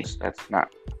can't, that's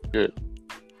not good.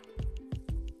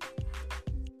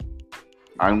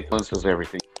 Influence is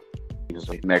everything. Because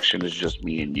the connection is just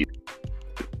me and you.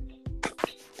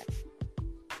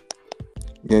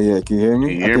 Yeah. Can you hear me?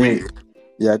 Can you hear me?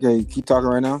 Yeah, I can hear you. Keep talking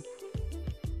right now.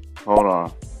 Hold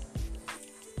on.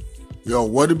 Yo,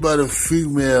 what about a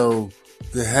female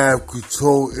that have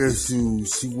control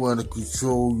issues? She want to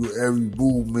control your every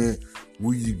movement,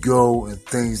 where you go, and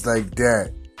things like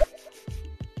that.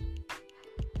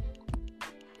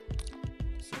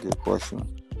 That's a good question.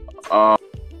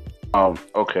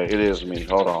 Okay, it is me.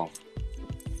 Hold on.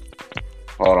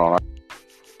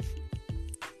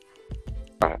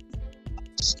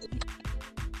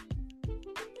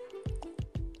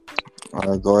 All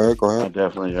right, go ahead. I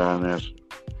definitely got an answer.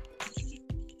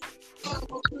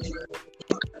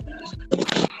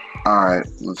 All right,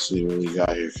 let's see what we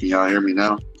got here. Can y'all hear me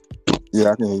now?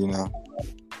 Yeah, I can hear you now.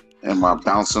 Am I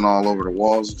bouncing all over the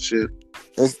walls and shit?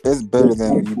 It's better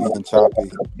than you being choppy.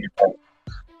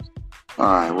 All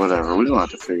right, whatever. We're gonna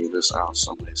have to figure this out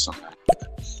somehow.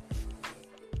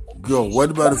 Yo, what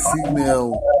about a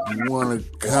female who want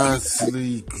to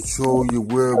constantly control your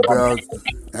whereabouts,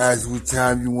 ask what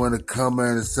time you want to come in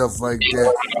and stuff like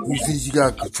that? You think she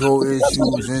got control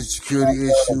issues, insecurity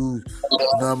issues? You know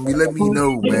what I mean? Let me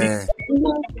know, man.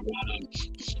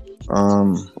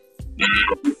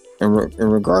 In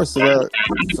regards to that,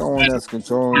 someone that's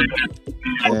controlling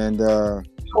and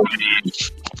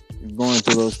going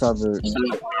through those type of,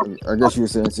 I guess you would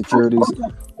say, insecurities,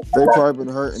 they've probably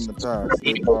been hurt in the past.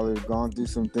 They've probably gone through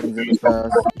some things in the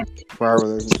past, prior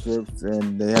relationships,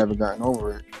 and they haven't gotten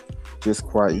over it just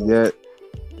quite yet.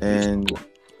 And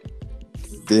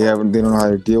they don't know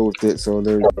how to deal with it, so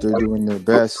they're doing their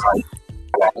best.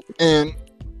 And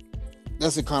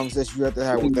that's a conversation you have to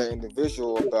have with that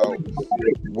individual about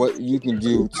what you can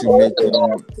do to make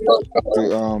them,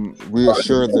 to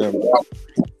reassure them.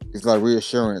 It's like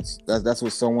reassurance. That's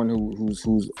what someone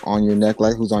who's on your neck,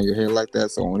 like who's on your head like that.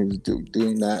 Someone who's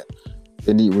doing that,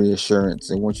 they need reassurance.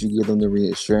 And once you give them the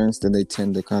reassurance, then they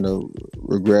tend to kind of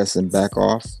regress and back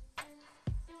off.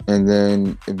 And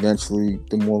then eventually,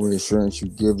 the more reassurance you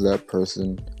give that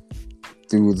person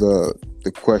through the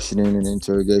questioning and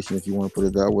interrogation, if you want to put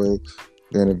it that way,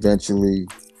 then eventually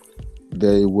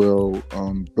they will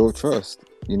build trust,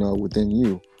 within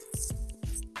you.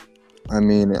 I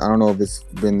mean, I don't know if it's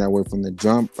been that way from the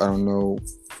jump. I don't know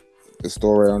the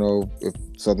story. I don't know if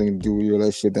something to do with your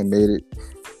relationship that made it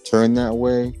turn that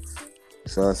way.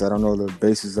 So I don't know the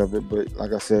basis of it, but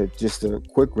like I said, just a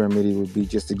quick remedy would be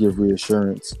just to give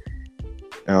reassurance.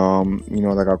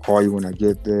 Like I'll call you when I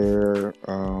get there.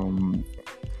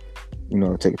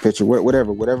 Take a picture,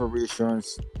 whatever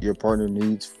reassurance your partner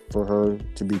needs for her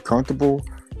to be comfortable,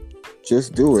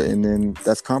 just do it. And then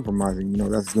that's compromising.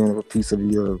 That's giving up a piece of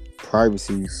your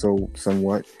privacy, so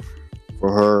somewhat,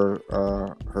 for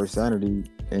her sanity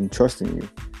and trusting you.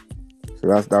 So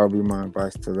that would be my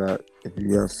advice to that. If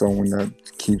you have someone that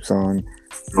keeps on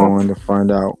going to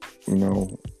find out,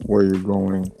 where you're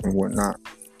going and whatnot.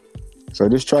 So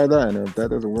just try that. And if that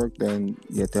doesn't work, then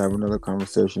you have to have another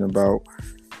conversation about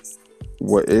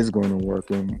what is going to work.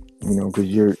 And, because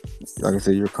you're, like I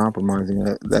said, you're compromising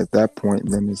at that point.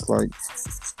 Then it's like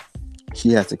she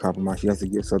has to compromise. She has to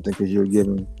give something because you're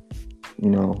giving,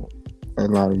 a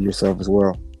lot of yourself as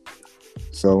well.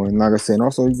 So, and like I said, and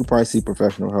also you can probably see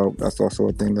professional help. That's also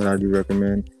a thing that I do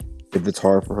recommend if it's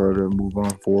hard for her to move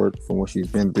on forward from what she's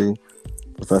been through.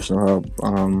 Professional help. I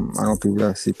don't people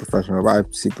that see professional help.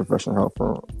 I see professional help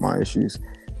for my issues,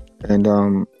 and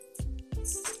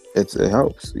it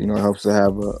helps. It helps to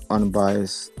have an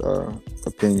unbiased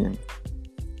opinion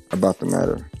about the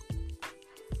matter,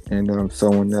 and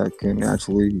someone that can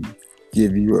actually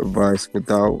give you advice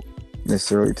without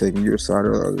necessarily taking your side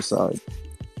or the other side.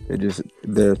 They're just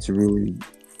there to really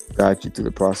guide you through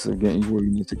the process of getting you where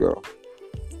you need to go.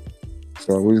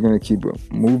 So we're just going to keep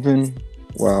it moving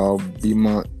while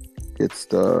B-Mont gets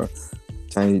the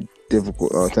tiny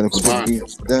difficult technical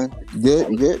difficulties done.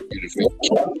 Good.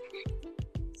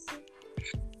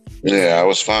 Yeah, I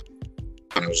was fine.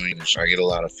 I was English. I get a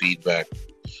lot of feedback.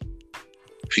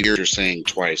 You're saying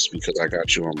twice because I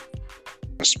got you on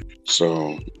my speaker.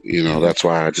 So, that's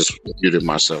why I just muted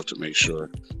myself to make sure.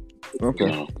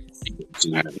 Okay.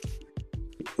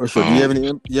 For sure. Do you have any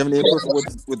input for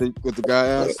what the guy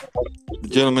asked? The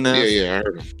gentleman asked? Yeah, I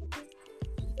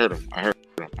heard him.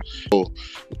 So,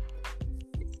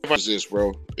 what's this,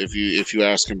 bro? If you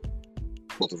ask him,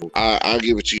 I'll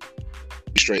give it to you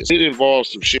straight. It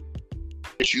involves some shit,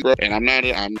 bro, and I'm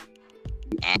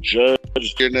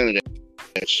judged here, none of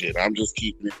that shit. I'm just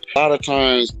keeping it. A lot of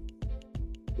times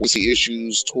we see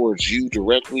issues towards you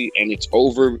directly, and it's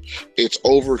over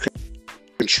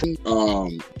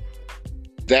control.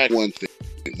 That one thing,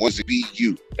 once it be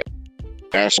you,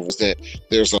 that's that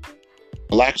there's a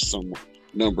lack of someone.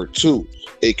 Number two,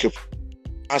 it could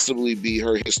possibly be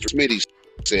her history. Smitty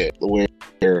said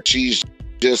where she's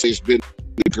just has been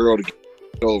the girl to get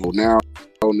over. Now,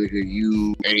 nigga,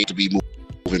 you ain't to be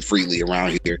moving freely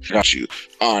around here. Got you.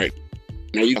 All right.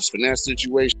 Now you got a finesse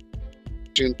situation.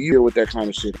 You deal with that kind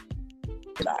of shit.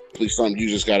 Please, something you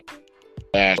just got to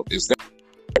ask. Is that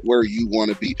where you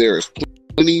want to be? There is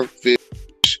plenty of fish.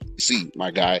 See, my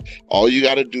guy, all you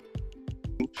got to do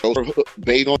is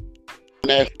bait on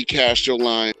that, you cast your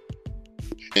line,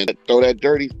 and throw that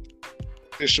dirty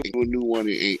fish into a new one.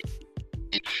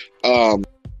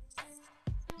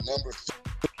 Number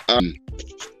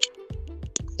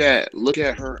three, look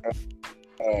at her.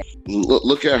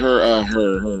 Look at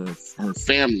her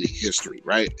family history,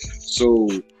 right? So,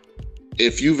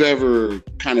 if you've ever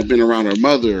kind of been around her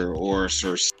mother or her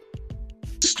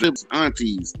sisters,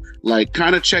 aunties, like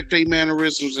kind of check their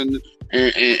mannerisms and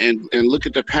look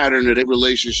at the pattern of their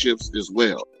relationships as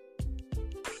well.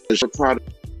 It's a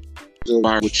product of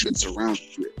what you surround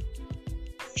you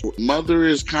with. Mother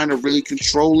is kind of really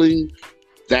controlling.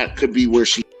 That could be where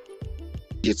she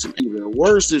gets even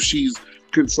worse if she's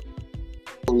controlling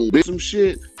some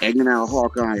shit, hanging out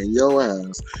Hawkeye in your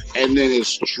ass, and then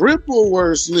it's triple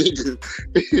worse, nigga,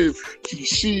 if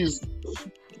she's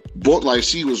both like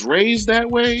she was raised that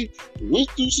way, went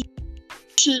through some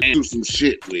shit, and do some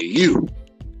shit with you.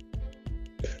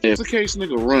 If it's the case,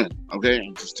 nigga, run. Okay,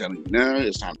 I'm just telling you now.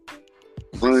 It's time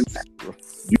to run.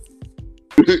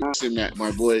 In that,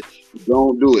 my boy,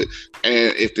 don't do it.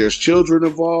 And if there's children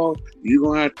involved, you're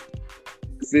gonna have to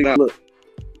figure out. Look,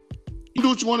 you do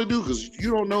what you want to do because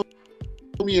you don't know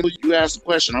me and you ask the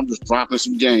question. I'm just dropping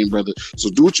some game, brother. So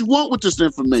do what you want with this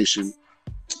information.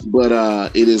 But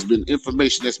it has been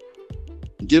information that's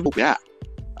given. Yeah,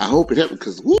 I hope it helped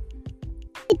because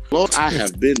Lord, I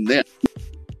have been there.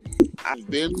 I've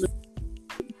been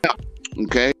there.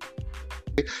 Okay.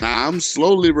 Now I'm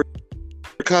slowly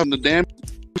recovering the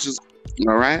damages.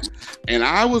 All right. And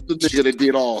I was the nigga that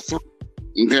did all three.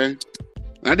 Okay.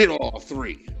 I did all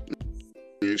three.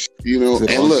 And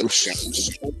look,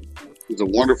 She's a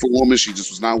wonderful woman. She just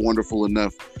was not wonderful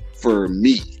enough for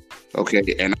me.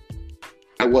 Okay, and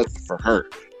I wasn't for her.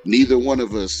 Neither one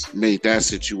of us made that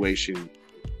situation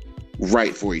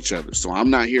right for each other. So I'm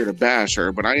not here to bash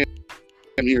her, but I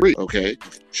am here. Okay,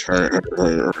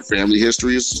 her family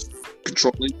history is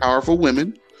controlling powerful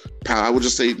women. I would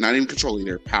just say not even controlling.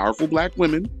 They're powerful black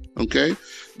women. Okay,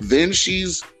 then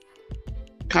she's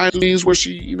kind of means where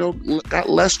she, got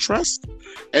less trust,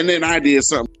 and then I did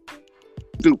something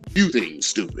stupid, few things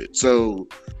stupid. So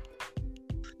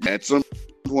at some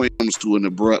point, it comes to an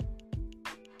abrupt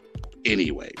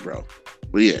anyway, bro.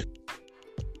 But yeah,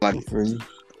 like we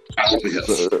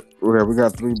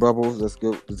got 3 bubbles. Let's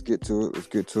get to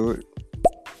it.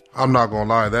 I'm not gonna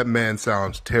lie, that man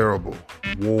sounds terrible.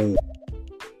 Whoa.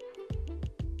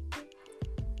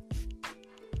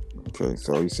 Okay,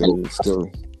 so you said it's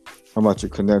still. How about your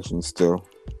connection still?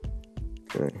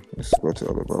 Okay, let's go to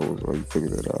other bubbles while you figure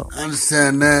that out. I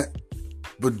understand that,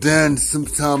 but then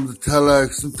sometimes I tell her,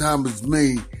 sometimes it's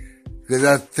me, because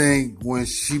I think when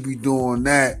she be doing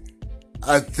that,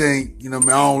 I think, I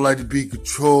don't like to be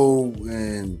controlled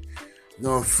and,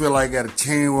 feel like I got a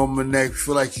chain around my neck,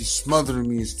 feel like she's smothering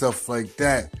me and stuff like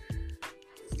that.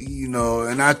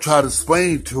 And I try to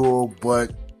explain to her,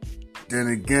 but then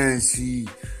again, she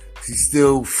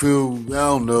still feel, I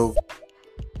don't know.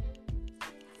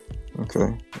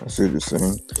 Okay, I see what you're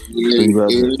saying. It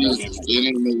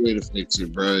ain't no way to fix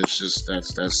it, bro. It's just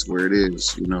that's where it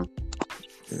is,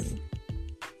 Okay.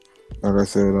 Like I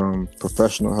said,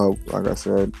 professional help. Like I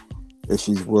said, if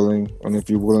she's willing, and if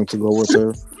you're willing to go with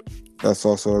her, that's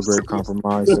also a great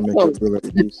compromise to make her feel at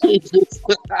ease.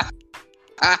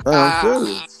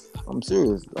 I'm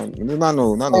serious. It's not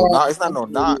no. It's not no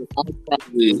not. I'm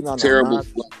probably terrible. I'm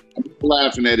not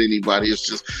laughing at anybody.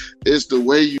 It's the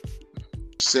way you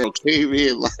said came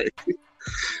in like,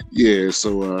 yeah.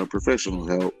 So professional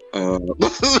help.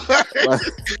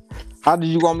 How did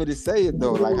you want me to say it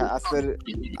though? Like I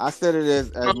said it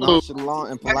as nonchalant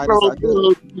and polite as I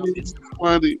could. It's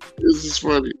funny. This is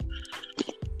funny.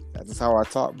 That's just how I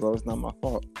talk, bro. It's not my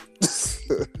fault. That's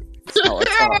how I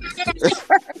talk.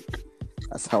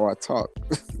 That's how I talk.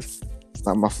 It's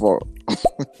not my fault.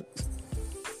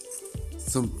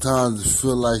 Sometimes I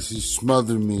feel like she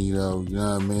smothered me, though. You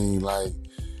know what I mean? Like,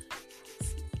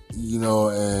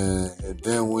 and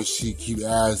then when she keep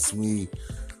asking me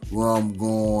where I'm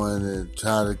going and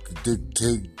try to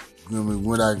dictate,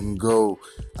 when I can go,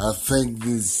 I think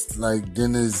it's like,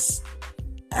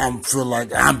 I feel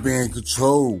like I'm being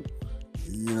controlled,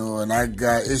 and I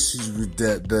got issues with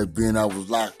that being I was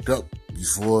locked up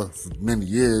before for many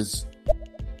years.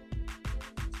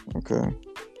 Okay.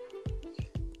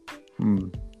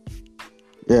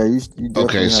 Yeah, you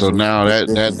okay, so now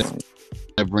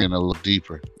that brings a little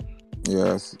deeper.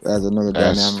 Yes, adds another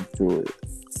dynamic to it.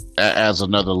 Adds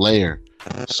another layer.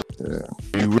 So yeah.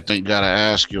 You really gotta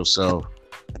ask yourself,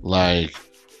 like,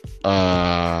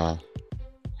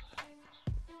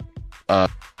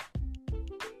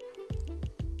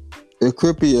 it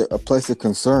could be a place of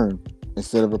concern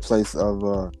instead of a place of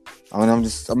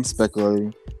I'm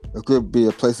speculating. It could be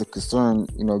a place of concern,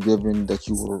 given that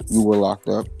you were locked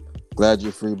up. Glad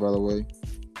you're free, by the way.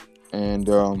 And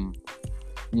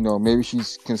maybe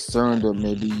she's concerned of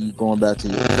maybe you going back to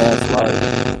your past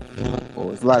life. Oh,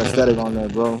 there's a lot of static on there,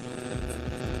 bro.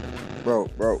 Bro,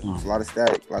 it's a lot of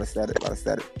static.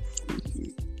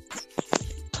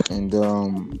 And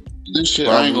this shit,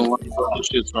 I ain't gonna lie, this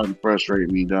shit's starting to frustrate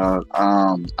me, dog.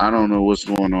 I don't know what's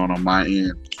going on my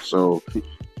end, so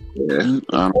yeah. You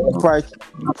probably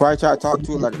try to talk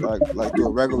to it like through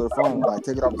a regular phone, like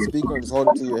take it off the speaker and just hold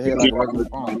it to your head like a regular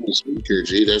phone. Speaker,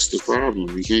 G, that's the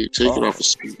problem. You can't take it off a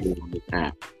speaker all the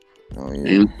time. Oh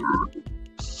yeah.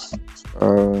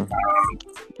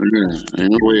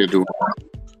 Ain't no way of doing it.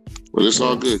 But it's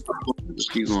all good.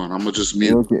 Just keep going. I'm gonna just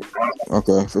mute.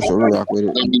 Okay, for sure. We rock with it.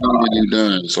 Let me know when you're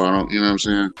done, so I don't. You know what I'm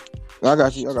saying? I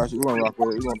got you. We're gonna rock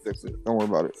with it. We're gonna fix it. Don't worry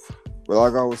about it. But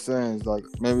like I was saying, it's like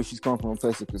maybe she's coming from a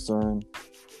place of concern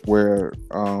where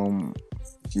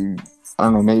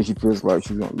maybe she feels like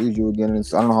she's gonna lose you again. I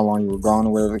don't know how long you were gone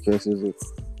or whatever the case is,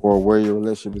 or where your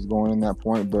relationship is going in that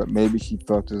point. But maybe she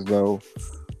felt as though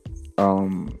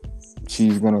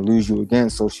she's gonna lose you again,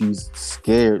 so she's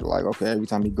scared. Like, okay, every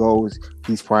time he goes,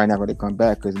 he's probably not gonna come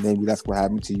back because maybe that's what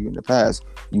happened to you in the past.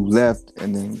 You left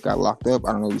and then got locked up.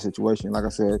 I don't know your situation. Like I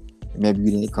said, maybe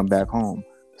you didn't come back home.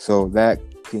 So that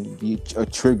can be a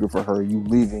trigger for her, you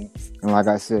leaving. And like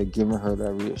I said, giving her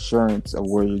that reassurance of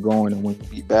where you're going and when you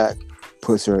be back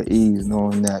puts her at ease,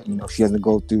 knowing that, she doesn't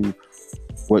go through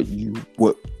what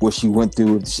she went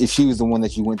through. If she was the one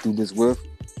that you went through this with,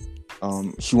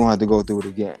 she won't have to go through it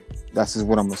again. That's just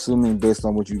what I'm assuming based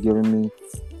on what you've given me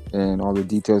and all the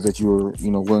details that you were,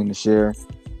 willing to share.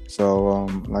 So,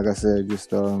 like I said, just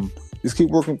keep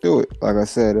working through it. Like I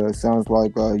said, it sounds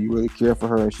like you really care for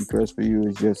her. She cares for you.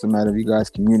 It's just a matter of you guys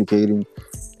communicating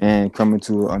and coming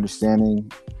to an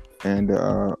understanding and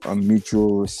a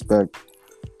mutual respect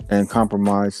and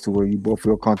compromise to where you both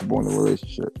feel comfortable in the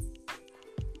relationship.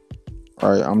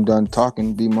 All right, I'm done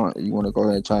talking. D-Mont, you want to go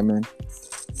ahead and chime in?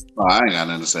 Oh, I ain't got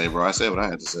nothing to say, bro. I said what I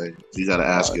had to say. You got to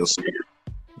ask yourself.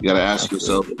 You got to ask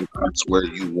yourself if that's where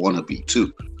you want to be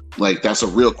too. Like, that's a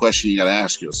real question you got to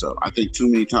ask yourself. I think too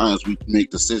many times we make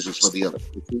decisions for the other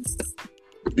person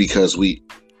because we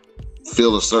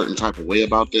feel a certain type of way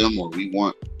about them, or we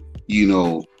want,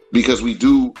 because we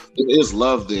do. There is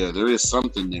love there. There is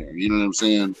something there. You know what I'm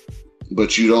saying?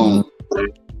 But you don't.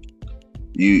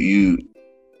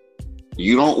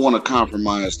 You don't want to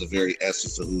compromise the very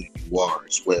essence of who you are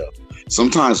as well.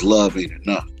 Sometimes love ain't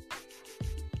enough.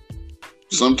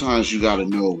 Sometimes you got to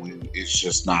know when it's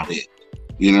just not it.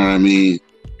 You know what I mean?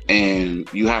 And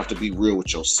you have to be real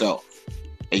with yourself.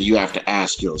 And you have to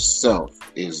ask yourself,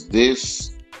 is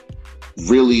this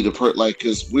really the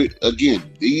because again,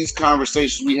 these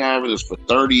conversations we have is for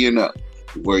 30 and up,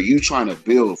 where you trying to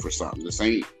build for something. This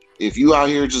ain't, if you out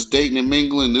here just dating and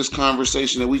mingling, this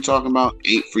conversation that we talking about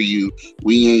ain't for you.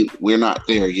 We're not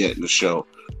there yet in the show,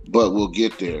 but we'll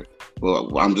get there.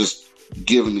 Well, I'm just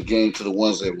giving the game to the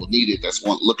ones that will need it. That's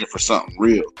looking for something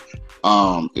real.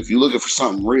 If you're looking for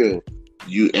something real,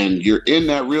 you're in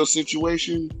that real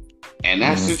situation, and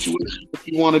that situation, if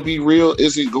you want to be real,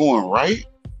 isn't going right.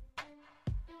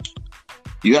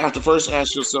 You have to first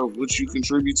ask yourself what you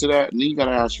contribute to that, and then you got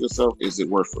to ask yourself, is it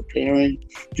worth repairing?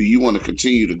 Do you want to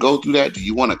continue to go through that? Do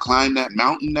you want to climb that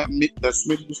mountain that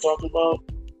Smitty was talking about?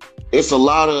 It's a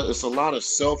lot of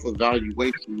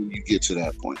self-evaluation when you get to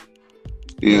that point.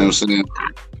 You know what I'm saying?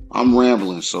 I'm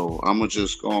rambling, so I'm gonna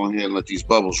just go on here and let these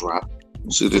bubbles rock.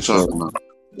 See what they're talking about.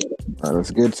 All right,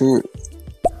 let's get to it.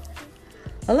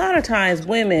 A lot of times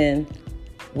women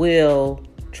will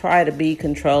try to be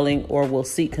controlling or will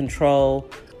seek control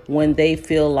when they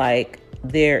feel like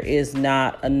there is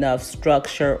not enough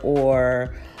structure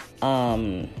or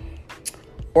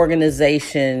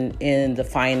organization in the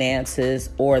finances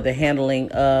or the handling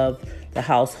of the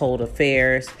household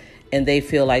affairs, and they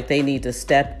feel like they need to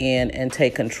step in and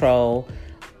take control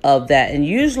of that. And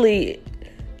usually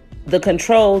the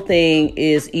control thing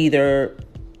is either,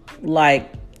 like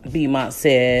Beaumont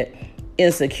said,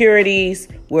 insecurities,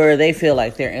 where they feel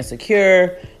like they're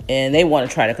insecure and they want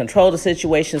to try to control the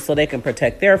situation so they can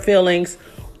protect their feelings,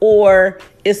 or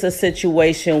it's a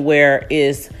situation where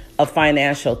it's a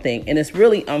financial thing. And it's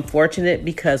really unfortunate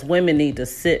because women need to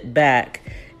sit back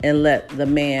and let the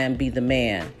man be the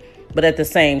man. But at the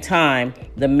same time,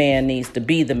 the man needs to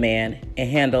be the man and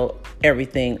handle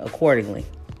everything accordingly.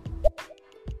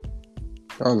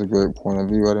 That was a great point of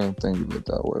view. I didn't think of it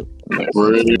that way.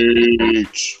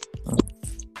 Preach.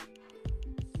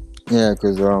 Yeah,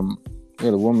 because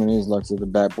the woman is like the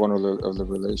backbone of the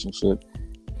relationship,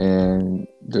 and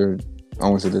I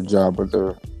won't say the job, but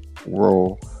their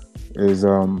role is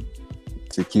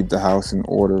to keep the house in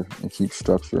order and keep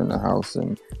structure in the house.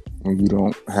 And when you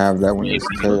don't have that, when there's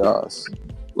chaos,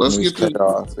 let's get to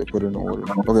chaos, they put it in order.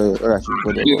 Okay, actually,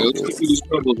 go ahead. Let's get to these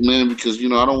troubles, man, because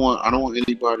I don't want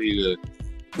anybody to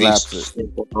be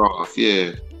off.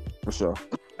 Yeah, for sure.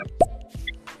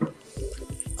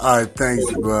 All right, thanks,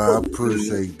 bro. I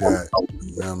appreciate that.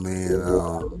 You know what I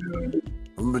mean?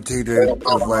 I'm going to take that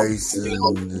advice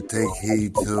and take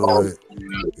heed to it.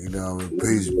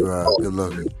 Peace, bro. Good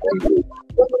luck.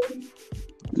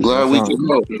 Glad we can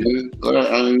help, man.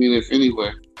 If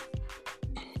anyway.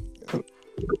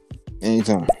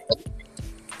 Anytime.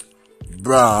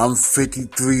 Bro, I'm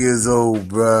 53 years old,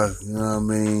 bro. You know what I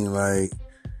mean? Like,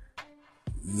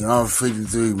 I'm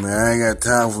 53, man. I ain't got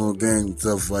time for no games and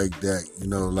stuff like that. You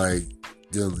know what I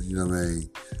mean?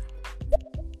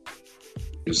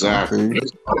 Exactly.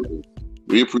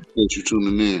 We appreciate you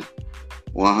tuning in.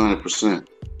 100%.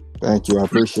 Thank you. I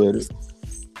appreciate it.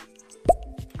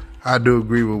 I do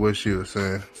agree with what she was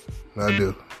saying. I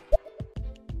do.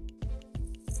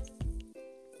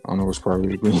 I don't know which part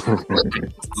we agree with. Okay.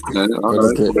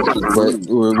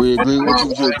 But we agree with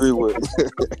what you agree with.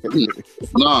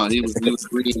 No, he was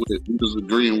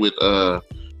agreeing with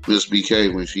Miss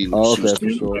BK when she was for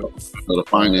sure. The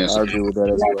finance. I agree with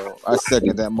that as well. I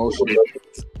second that motion.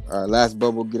 All right, last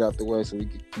bubble, get out the way so we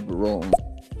can keep it rolling.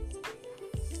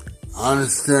 I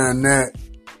understand that,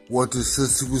 what the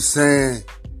sister was saying,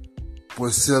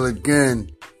 but still again,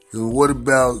 what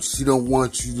about she don't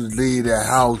want you to leave the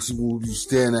house? She wants you to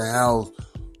stay in the house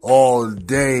all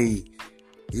day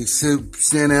They stay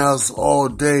in the house all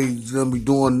day, you know, be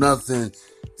doing nothing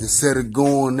instead of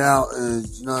going out and,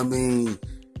 you know what I mean,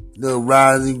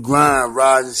 rise and grind,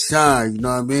 rise and shine, you know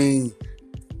what I mean?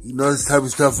 This type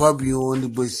of stuff I be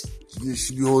on, but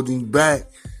she be holding me back,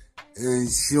 and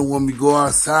she don't want me to go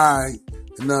outside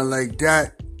and nothing like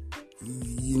that,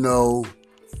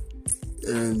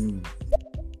 and...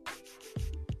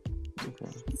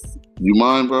 You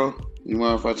mind, bro? You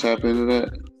mind if I tap into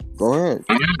that? Go ahead.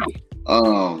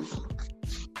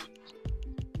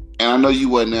 And I know you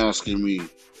wasn't asking me.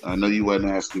 My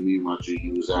G.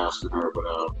 You was asking her, but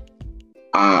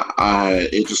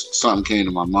it just something came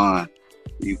to my mind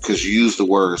because you used the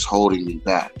words "holding me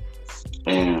back."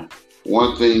 And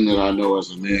one thing that I know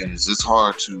as a man is it's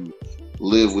hard to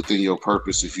live within your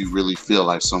purpose if you really feel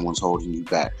like someone's holding you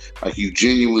back. Like you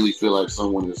genuinely feel like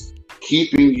someone is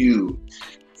keeping you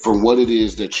from what it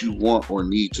is that you want or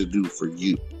need to do for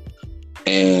you.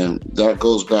 And that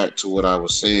goes back to what I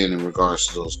was saying in regards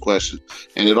to those questions.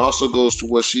 And it also goes to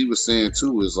what she was saying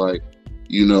too, is like,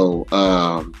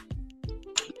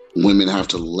 women have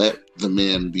to let the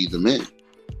man be the man,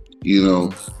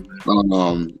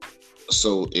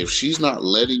 so if she's not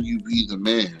letting you be the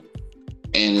man,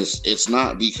 and it's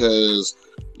not because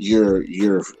you're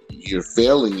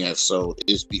failing at so,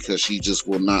 it's because she just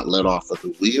will not let off of the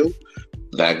wheel.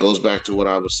 That goes back to what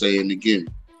I was saying again.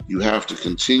 You have to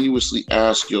continuously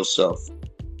ask yourself,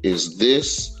 is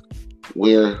this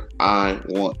where I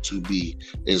want to be?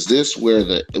 Is this where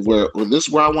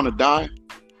I want to die?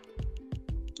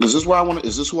 Is this who I want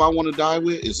to die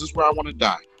with? Is this where I want to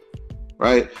die?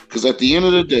 Right? Because at the end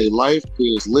of the day, life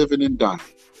is living and dying.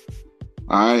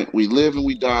 All right? We live and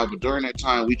we die, but during that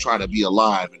time, we try to be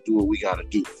alive and do what we got to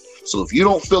do. So if you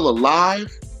don't feel alive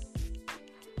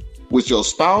with your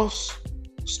spouse,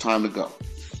 it's time to go.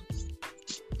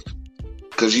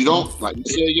 Because you don't, like you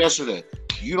said yesterday,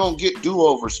 you don't get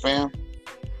do-overs, fam.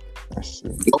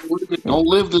 Don't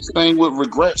live this thing with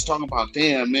regrets talking about,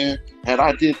 damn, man, had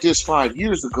I did this 5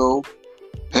 years ago,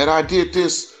 had I did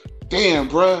this, damn,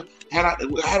 bruh, had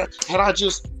I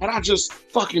just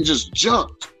fucking just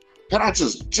jumped. Had I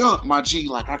just jumped, my G,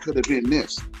 like I could have been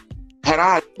this. You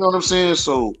know what I'm saying?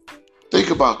 So think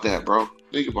about that, bro.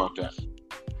 Think about that.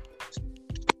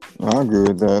 I agree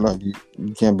with that. Like you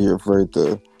can't be afraid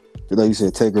to, like you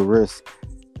said, take a risk.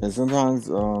 And sometimes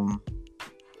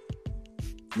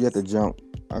you have to jump,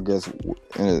 I guess,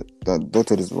 and don't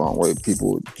take this the wrong way.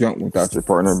 People jump without your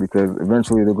partner because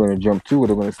eventually they're going to jump too, or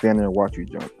they're going to stand there and watch you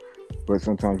jump. But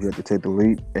sometimes you have to take the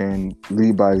leap and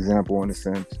lead by example in a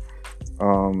sense.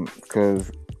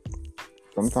 Because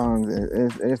sometimes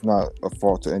it's not a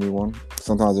fault to anyone.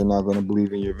 Sometimes they're not going to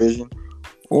believe in your vision,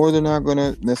 or they're not going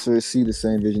to necessarily see the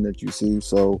same vision that you see.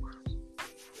 So,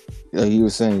 like he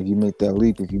was saying, if you make that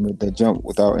leap, if you make that jump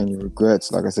without any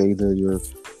regrets, like I say, either your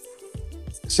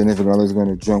significant other is going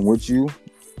to jump with you,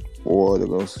 or they're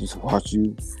going to just watch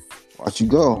you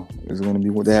go. It's going to be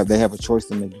what they have a choice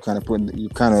to make. You kind of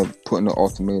putting the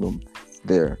ultimatum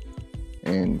there,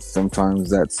 and sometimes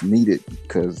that's needed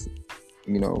because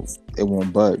it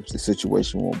won't budge. The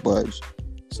situation won't budge,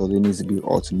 so there needs to be an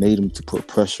ultimatum to put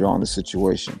pressure on the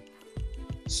situation.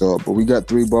 So, but we got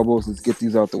 3 bubbles. Let's get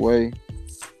these out the way.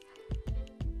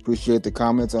 Appreciate the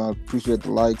comments. I appreciate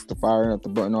the likes, the firing up the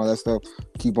button, all that stuff.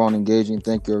 Keep on engaging.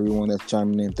 Thank you, everyone that's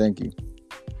chiming in. Thank you.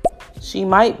 She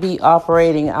might be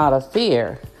operating out of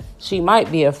fear. She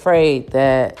might be afraid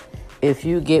that if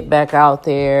you get back out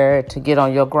there to get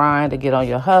on your grind, to get on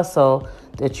your hustle,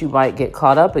 that you might get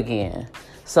caught up again.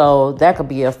 So that could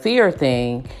be a fear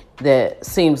thing that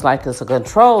seems like it's a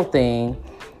control thing,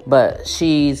 but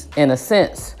she's, in a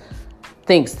sense,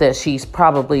 thinks that she's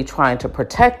probably trying to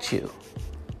protect you.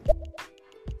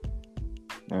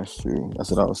 That's true.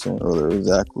 That's what I was saying earlier.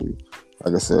 Exactly.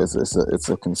 Like I said, it's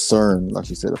a concern. Like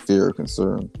she said, a fear, a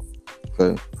concern.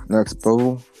 Okay. Next,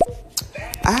 Bo.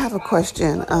 I have a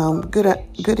question.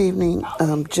 Good evening,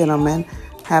 gentlemen.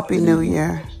 Happy New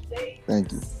Year.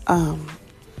 Thank you.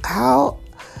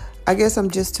 I guess I'm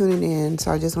just tuning in,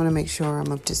 so I just want to make sure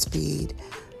I'm up to speed.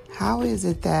 How is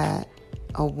it that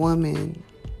a woman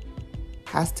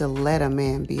has to let a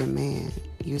man be a man?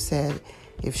 You said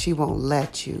if she won't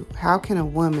let you. How can a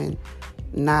woman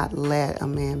not let a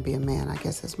man be a man? I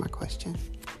guess that's my question.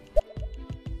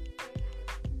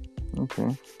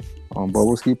 Okay.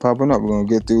 Bubbles keep popping up. We're going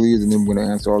to get through these and then we're going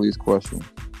to answer all these questions.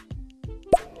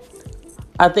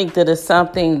 I think that it's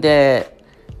something that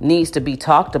needs to be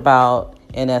talked about.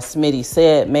 And as Smitty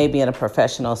said, maybe in a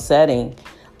professional setting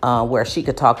where she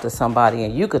could talk to somebody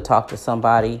and you could talk to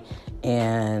somebody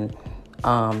and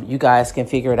You guys can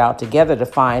figure it out together to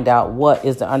find out what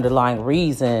is the underlying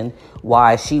reason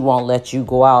why she won't let you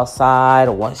go outside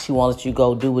or why she won't let you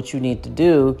go do what you need to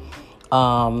do.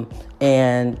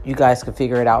 And you guys can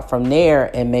figure it out from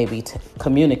there and maybe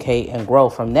communicate and grow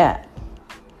from that.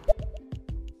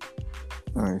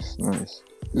 Nice.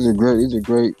 These are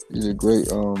great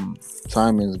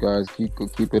chime-ins, guys.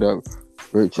 Keep it up.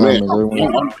 Great chime-ins,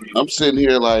 everyone. I'm sitting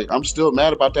here like I'm still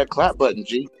mad about that clap button,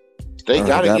 G. They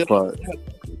gotta that get part.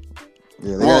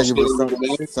 Yeah, they gotta give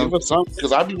us something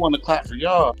because I be wanting to clap for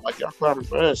y'all. Like y'all clapping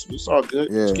for us. It's all good.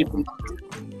 Yeah, Just keep them.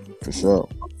 For sure.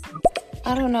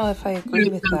 I don't know if I agree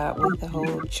with that, with the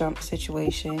whole jump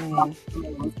situation. And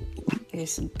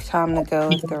it's time to go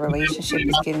if the relationship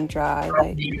is getting dry.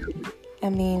 Like, I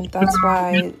mean, that's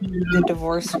why the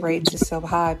divorce rates is so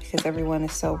high, because everyone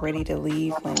is so ready to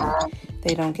leave when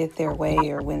they don't get their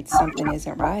way or when something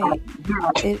isn't right.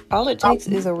 All it takes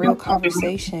is a real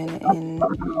conversation and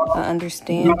an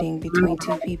understanding between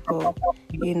two people,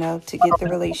 to get the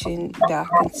relation back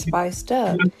and spiced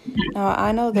up. Now,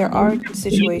 I know there are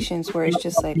situations where it's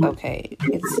just like, okay,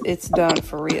 it's done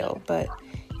for real, but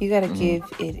you got to give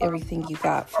it everything you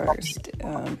got first.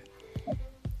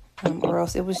 Or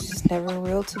else it was just never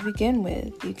real to begin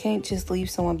with. You can't just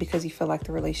leave someone because you feel like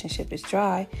the relationship is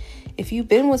dry. If you've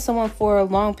been with someone for a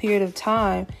long period of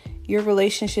time, your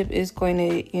relationship is going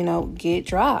to, get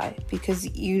dry because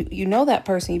you know that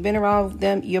person. You've been around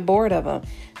them. You're bored of them.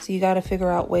 So you got to figure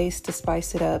out ways to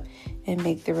spice it up and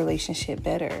make the relationship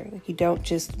better. Like, you don't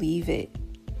just leave it.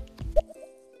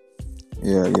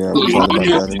 Yeah. We talked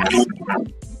about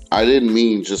that. I didn't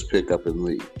mean just pick up and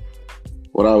leave.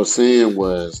 What I was saying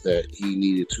was that he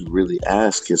needed to really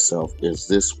ask himself, is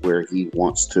this where he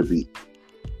wants to be?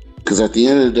 Because at the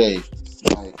end of the day,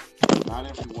 like, not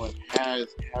everyone has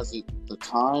it the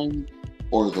time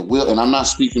or the will. And I'm not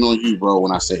speaking on you, bro,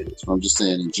 when I say this. I'm just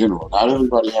saying in general. Not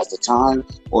everybody has the time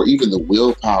or even the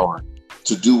willpower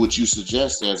to do what you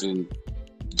suggest, as in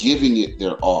giving it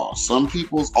their all. Some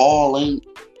people's all ain't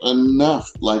enough.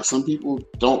 Like, some people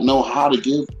don't know how to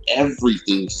give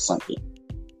everything to something.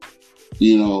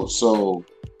 So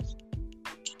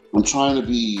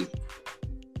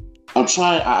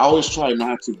I always try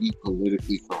not to be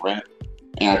politically correct.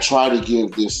 And I try to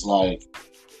give this like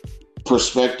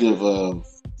perspective of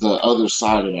the other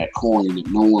side of that coin that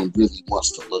no one really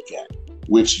wants to look at,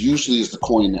 which usually is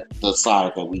the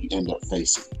side that we end up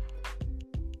facing.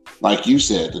 Like you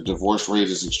said, the divorce rate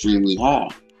is extremely high.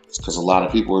 It's because a lot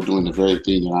of people are doing the very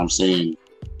thing that I'm saying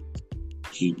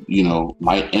he,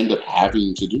 might end up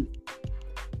having to do.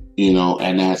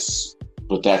 And that's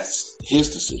his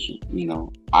decision.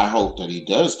 I hope that he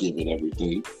does give it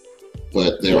everything,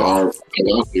 but there are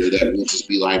people out there that will just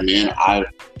be like, man,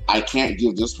 I can't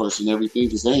give this person everything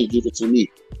because they ain't give it to me.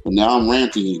 But now I'm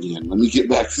ranting again. Let me get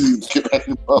back to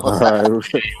all right,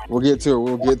 we'll get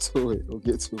to it.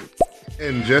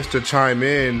 And just to chime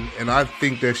in, and I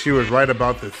think that she was right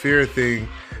about the fear thing,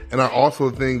 and I also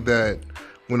think that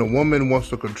when a woman wants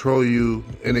to control you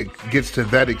and it gets to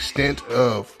that extent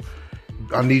of,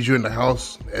 I need you in the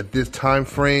house at this time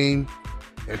frame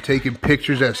and taking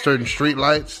pictures at certain street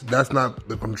lights, that's not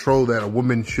the control that a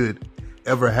woman should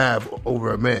ever have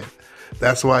over a man.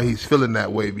 That's why he's feeling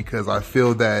that way, because I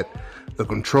feel that the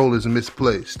control is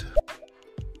misplaced.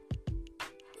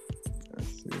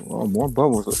 Well, more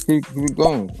bubbles. Let's keep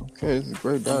going. Okay, this is a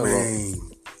great dialogue.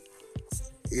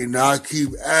 I keep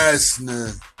asking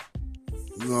her,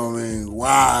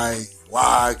 why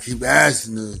I keep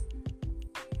asking her,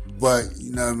 but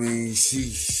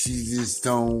she just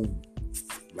don't.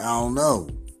 I don't know,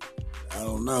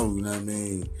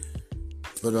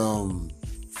 but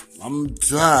I'm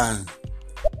trying.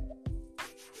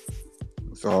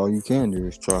 That's all you can do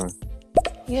is try.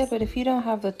 Yeah, but if you don't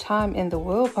have the time and the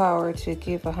willpower to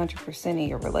give 100% in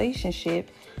your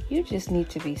relationship, you just need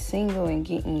to be single and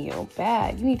get in your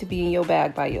bag. You need to be in your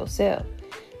bag by yourself.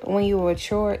 But when you're a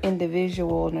mature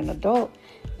individual and an adult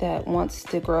that wants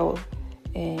to grow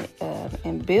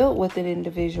and build with an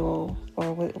individual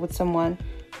or with someone,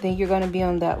 then you're going to be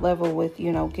on that level with,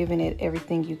 giving it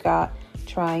everything you got,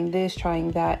 trying this,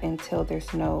 trying that until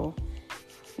there's no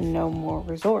more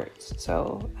resorts.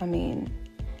 So,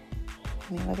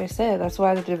 like I said, that's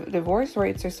why the divorce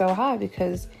rates are so high,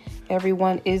 because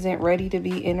everyone isn't ready to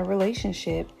be in a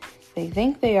relationship. They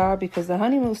think they are because the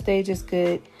honeymoon stage is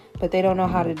good, but they don't know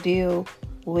how to deal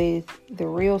with the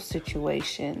real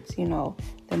situations,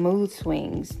 the mood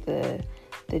swings, the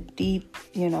deep,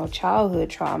 childhood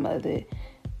trauma, the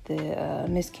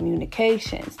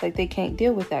miscommunications. Like, they can't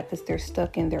deal with that because they're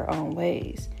stuck in their own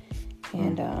ways.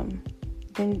 And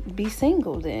then be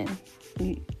single then.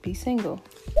 Be single.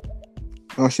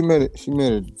 No, she made it. She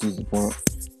made a decent point,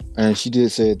 and she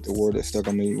did say the word that stuck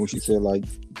on me when she said like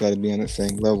got to be on the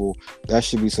same level. That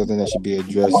should be something that should be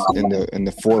addressed in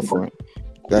the forefront.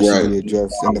 That should be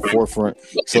addressed in the forefront.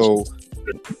 So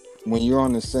when you're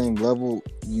on the same level,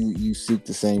 you seek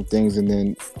the same things, and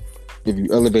then if you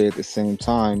elevate at the same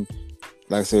time,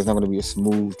 like I said, it's not going to be a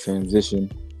smooth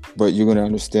transition, but you're going to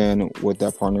understand what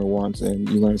that partner wants, and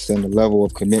you're going to understand the level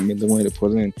of commitment the way to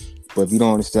put in. But if you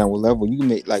don't understand what level, you can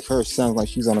make, like, her sounds like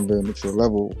she's on a very mature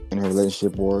level in her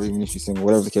relationship, or even if she's single,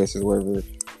 whatever the case is, whatever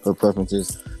her preference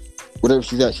is, whatever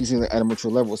she's at, she's at a mature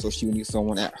level, so she would need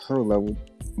someone at her level.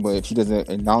 But if she doesn't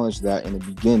acknowledge that in the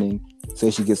beginning,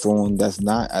 say she gets someone that's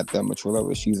not at that mature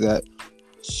level she's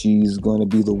going to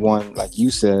be the one, like you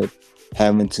said,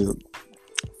 having to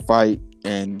fight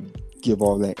and give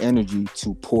all that energy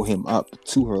to pull him up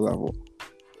to her level.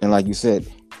 And like you said,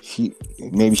 she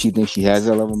thinks she has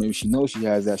that level, maybe she knows she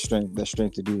has that strength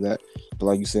to do that. But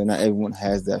like you said, not everyone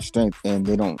has that strength, and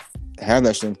they don't have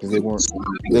that strength because they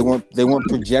weren't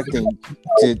projecting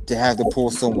to have to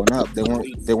pull someone up. They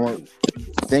weren't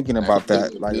thinking about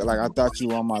that. Like I thought you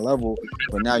were on my level,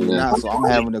 but now you're not. So I'm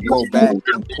having to go back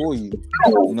and pull you.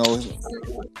 You know,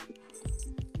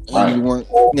 and you weren't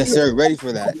necessarily ready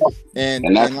for that.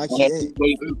 And that's like way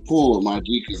too cool, my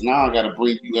G, because now I got to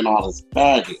bring you in all this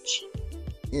baggage.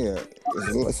 Yeah,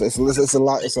 it's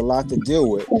a lot to deal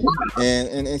with,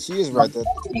 and she is right. The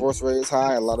divorce rate is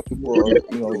high. A lot of people are,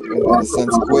 in a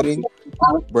sense, quitting,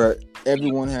 but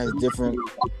everyone has different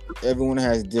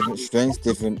strengths,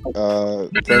 different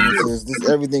preferences.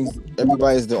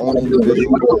 Everybody's their own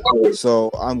individual. So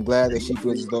I'm glad that she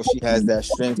feels as though she has that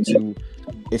strength to,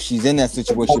 if she's in that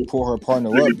situation, pull her partner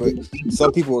up. But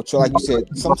some people, like you said,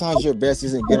 sometimes your best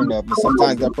isn't good enough, and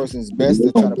sometimes that person's best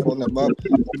to try to pull them up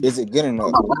isn't good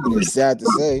enough. And it's sad to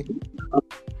say,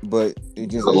 but it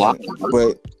just isn't.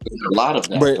 But a lot of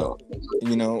that, though.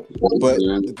 But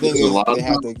the thing is, they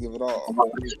have to give it all.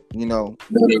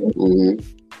 Mm-hmm.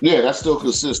 Yeah, that's still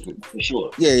consistent for sure.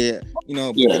 Yeah.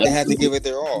 But they have to give it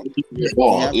their all.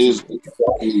 All is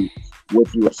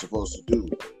what you are supposed to do,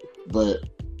 but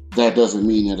that doesn't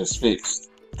mean that it's fixed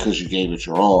because you gave it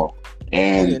your all.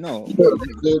 And you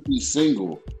could be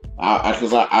single.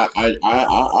 Because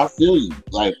I feel you.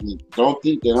 Like, don't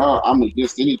think that I'm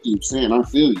against anything you're saying. I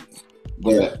feel you.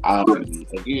 But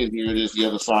again, here it is, the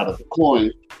other side of the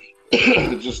coin.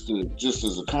 just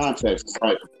as a context, it's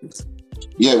like,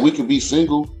 yeah, we can be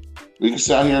single. We can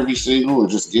sit out here and be single and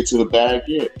just get to the bag.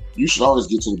 Yeah, you should always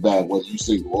get to the bag, whether you're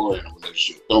single or in a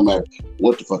relationship. Don't matter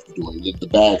what the fuck you're doing. The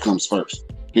bag comes first.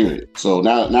 Period. So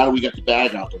now that we got the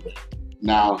bag out the way,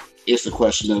 now it's the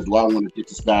question of, do I want to get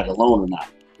this bag alone or not?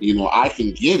 I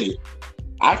can get it.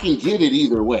 I can get it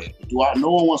either way.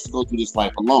 No one wants to go through this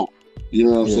life alone. You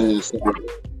know what I'm saying? So,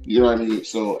 you know what I mean?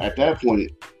 So at that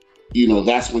point,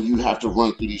 that's when you have to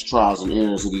run through these trials and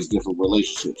errors of these different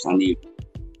relationships. I mean,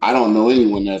 I don't know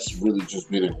anyone that's really just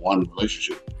been in one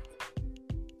relationship.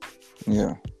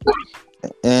 Yeah.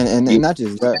 And not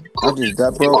just that,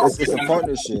 bro. It's a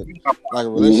partnership. Like, a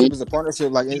relationship is a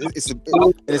partnership. Like,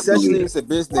 essentially it's a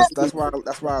business. That's why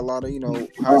a lot of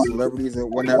high celebrities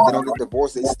and whatnot, they don't get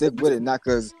divorced. They stick with it, not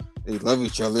because they love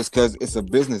each other. It's because it's a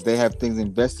business. They have things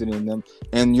invested in them,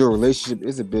 and your relationship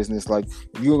is a business. Like,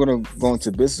 if you're gonna go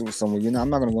into business with someone, I'm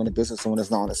not gonna go into business with someone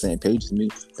that's not on the same page as me.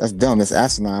 That's dumb. That's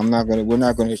asinine. We're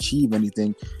not gonna achieve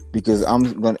anything because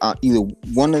either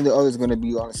one or the other is gonna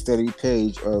be on a steady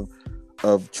page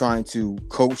of trying to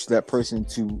coach that person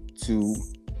to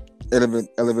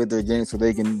elevate their game so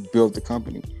they can build the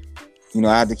company.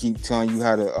 I have to keep telling you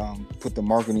how to put the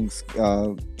marketing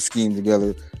scheme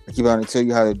together. I keep on to tell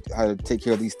you how to take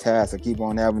care of these tasks. I keep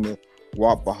on having to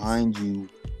walk behind you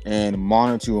and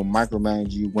monitor and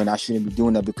micromanage you when I shouldn't be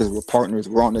doing that because we're partners.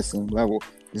 We're on the same level.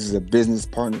 This is a business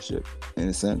partnership in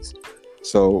a sense.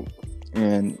 So,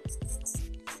 and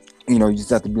you just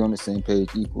have to be on the same page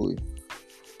equally.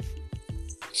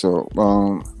 So,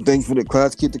 thanks for the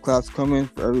class. Keep the class coming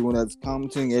for everyone that's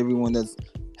commenting, everyone that's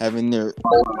having their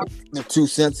 2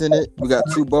 cents in it. We got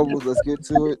 2 bubbles. Let's get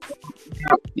to it.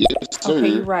 Yes, sir. Okay,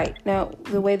 you're right. Now,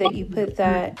 the way that you put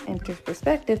that into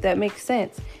perspective, that makes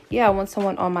sense. Yeah, I want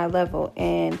someone on my level,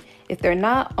 and if they're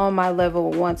not on my level,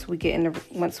 once we're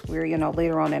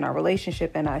later on in our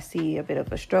relationship, and I see a bit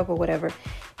of a struggle, whatever,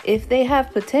 if they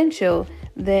have potential,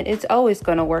 then it's always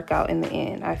going to work out in the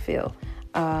end. I feel.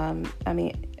 I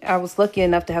mean, I was lucky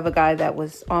enough to have a guy that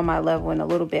was on my level and a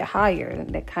little bit higher, and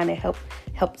that kind of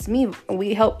helps me.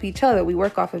 We help each other. We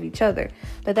work off of each other.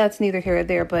 But that's neither here or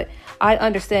there. But I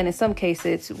understand in some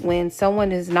cases when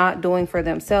someone is not doing for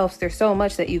themselves, there's so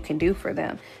much that you can do for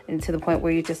them, and to the point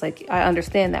where you're just like, I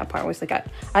understand that part where it's like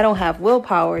I don't have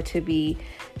willpower to be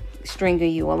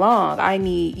stringing you along. I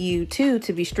need you too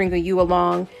to be stringing you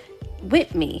along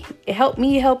with me. It helped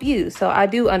me help you. So I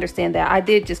do understand that. I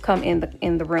did just come in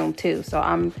the room too. So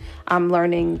I'm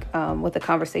learning what the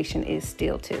conversation is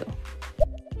still too.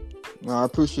 No, I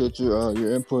appreciate your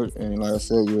input, and like I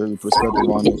said, your perspective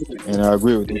on it, and I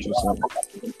agree with what you're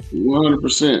saying.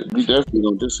 100%. We definitely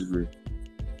don't disagree.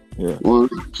 Yeah.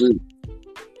 100%.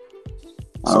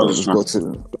 So let's go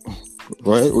to.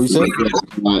 Go ahead. What you say?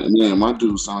 Man, my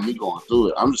dude saw me going through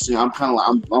it. I'm just saying. I'm kind of like.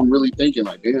 I'm really thinking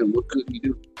like, damn, what could he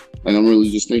do? Like, I'm really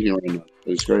just thinking right now.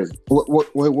 It's crazy.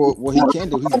 What he can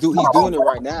do? He's doing it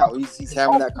right now. He's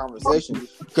having that conversation,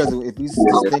 because if he's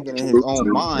just thinking in his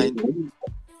own mind,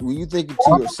 when you think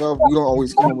to yourself, you don't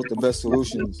always come up with the best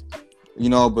solutions.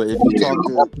 But if you talk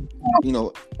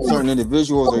to, certain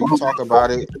individuals, or you talk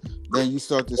about it, then you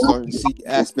start to see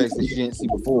aspects that you didn't see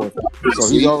before. So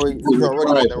he's already in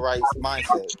the right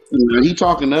mindset. He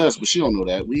talking to us, but she don't know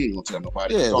that. We ain't gonna tell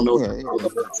nobody. Yeah, don't know.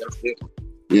 Yeah.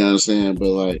 You understand? But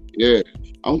like, yeah,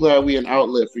 I'm glad we an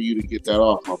outlet for you to get that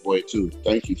off, my boy, too.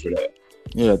 Thank you for that.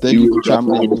 Yeah, thank you for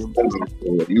chiming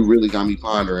in. You really got me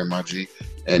pondering, my G.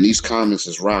 And these comments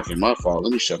is rocking. My fault.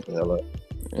 Let me shut the hell up.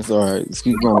 It's all right. Let's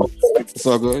keep going. It's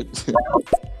all good.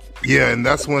 Yeah, and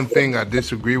that's one thing I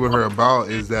disagree with her about,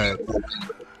 is that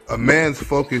a man's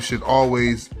focus should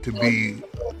always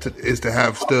is to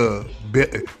have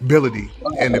stability,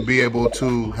 and to be able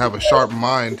to have a sharp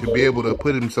mind, to be able to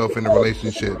put himself in a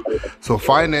relationship. So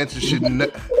finances should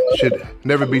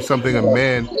never be something a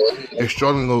man is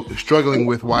struggling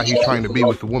with while he's trying to be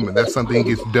with a woman. That's something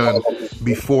he gets done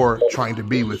before trying to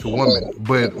be with a woman.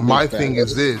 But my thing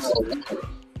is this,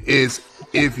 is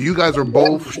if you guys are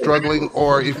both struggling,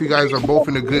 or if you guys are both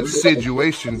in a good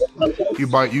situation, you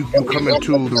come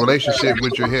into the relationship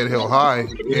with your head held high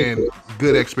and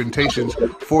good expectations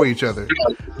for each other.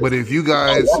 But if you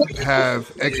guys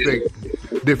have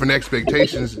different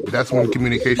expectations, that's when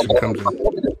communication comes in.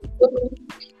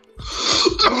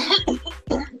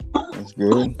 That's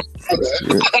good.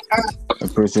 I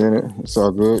appreciate it. It's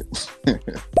all good.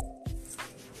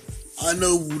 I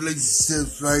know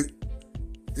relationships, right?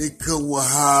 They come with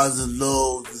highs and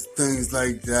lows and things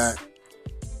like that.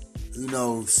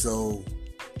 So,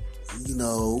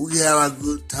 we have our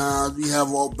good times, we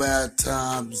have our bad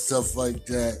times and stuff like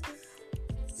that.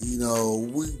 We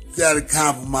gotta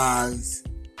compromise,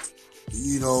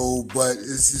 but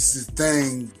it's just the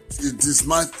thing, it's just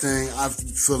my thing, I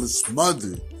feel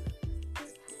smothered.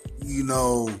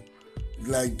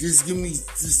 Like, just give me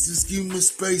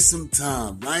space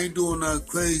sometimes. I ain't doing nothing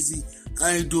crazy.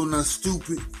 I ain't doing nothing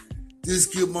stupid.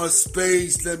 Just give my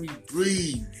space. Let me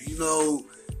breathe.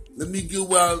 Let me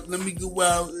go out. Let me do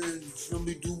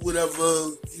whatever.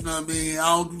 You know what I mean? I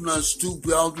don't do nothing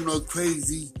stupid. I don't do nothing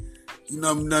crazy.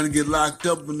 I'm not to get locked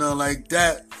up and nothing like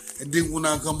that. And then when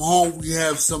I come home, we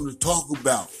have something to talk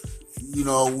about.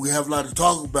 We have a lot to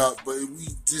talk about, but if we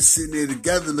just sitting there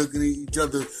together looking at each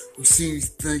other, we seeing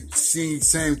the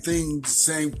same thing at the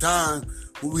same time.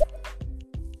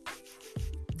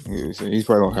 He's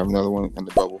probably gonna have another one in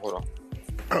the bubble. Hold on.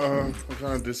 I'm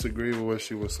trying to disagree with what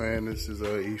she was saying. This is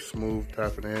E Smooth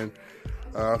tapping in.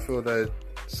 I feel that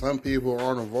some people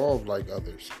aren't involved like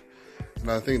others,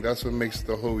 and I think that's what makes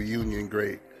the whole union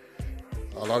great.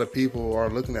 A lot of people are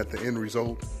looking at the end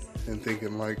result and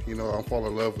thinking like, I'm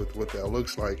falling in love with what that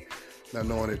looks like, not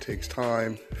knowing it takes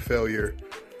time, failure,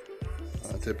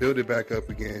 to build it back up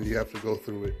again. You have to go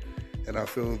through it, and I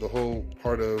feel the whole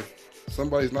part of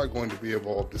somebody's not going to be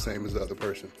evolved the same as the other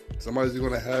person. Somebody's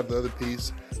going to have the other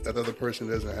piece that the other person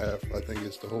doesn't have. I think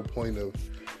it's the whole point of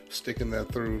sticking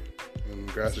that through, and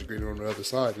grass is greener on the other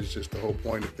side. It's just the whole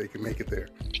point if they can make it there.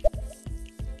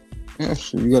 Yeah,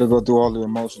 sure. You got to go through all the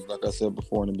emotions. Like I said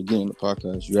before in the beginning of the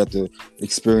podcast, you have to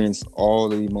experience all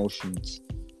the emotions.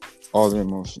 All the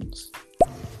emotions.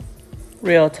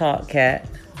 Real talk, Kat.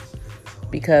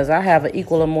 Because I have an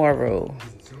equal or more rule.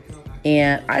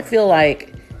 And I feel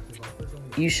like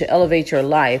you should elevate your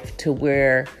life to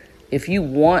where if you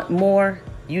want more,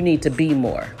 you need to be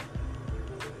more.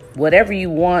 Whatever you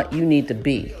want, you need to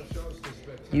be.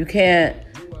 You can't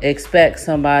expect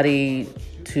somebody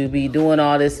to be doing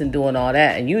all this and doing all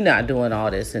that, and you're not doing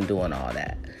all this and doing all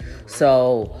that.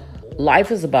 So life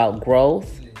is about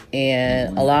growth,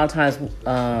 and a lot of times,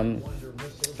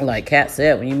 like Kat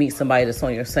said, when you meet somebody that's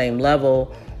on your same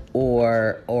level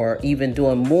or even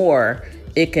doing more,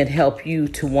 it can help you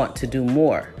to want to do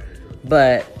more.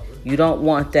 But you don't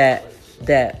want that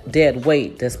dead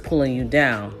weight that's pulling you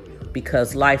down,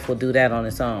 because life will do that on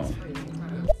its own.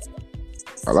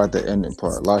 I like the ending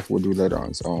part. Life will do that on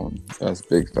its own. That's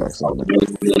big facts on that.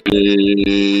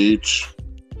 Preach.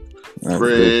 That's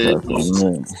big facts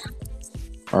on that.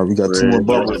 All right, we got 2 more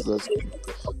bubbles.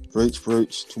 Let's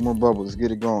preach. 2 more bubbles. Let's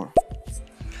get it going.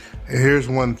 And here's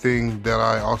one thing that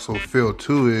I also feel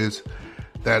too is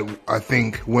that I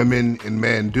think women and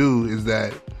men do is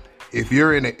that if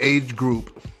you're in an age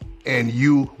group and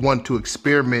you want to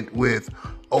experiment with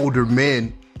older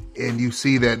men and you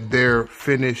see that their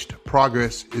finished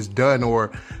progress is done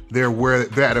or they're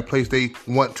at a place they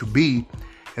want to be,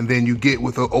 and then you get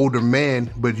with an older man,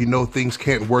 but you know things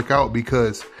can't work out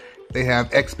because they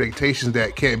have expectations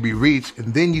that can't be reached,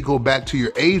 and then you go back to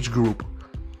your age group,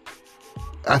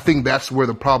 I think that's where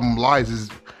the problem lies, is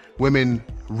women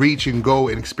reach and go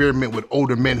and experiment with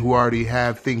older men who already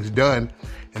have things done,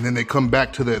 and then they come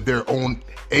back to their own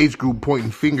age group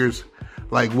pointing fingers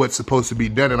like what's supposed to be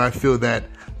done. And I feel that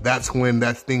that's when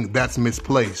that's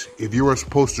misplaced. If you were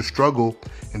supposed to struggle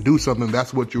and do something,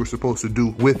 that's what you were supposed to do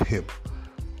with him.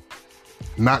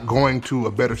 Not going to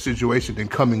a better situation and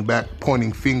coming back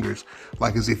pointing fingers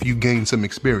like as if you gained some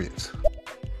experience.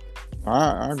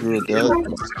 I agree with that.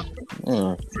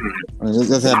 Yeah, I mean,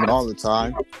 this happens all the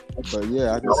time. But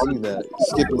yeah, I can see that.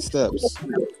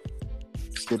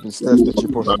 Skipping steps that you're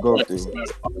supposed to go through.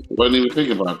 Wasn't even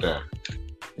thinking about that.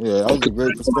 Yeah, that was a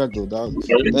great perspective.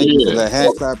 Thank you for that.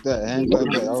 Hand clap that.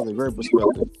 That was a great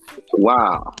perspective.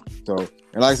 Wow. So,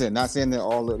 and like I said, not saying that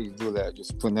all ladies do that.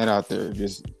 Just putting that out there.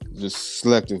 Just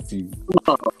selective few.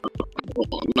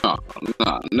 No,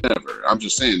 never. I'm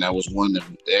just saying that was one that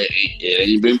it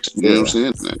ain't been. You know what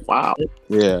I'm saying? Wow.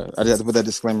 Yeah, I just have to put that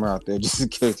disclaimer out there just in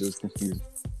case it was confusing.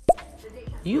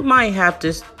 You might have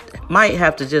to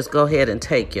just go ahead and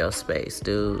take your space,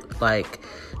 dude. Like,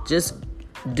 just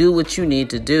do what you need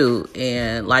to do.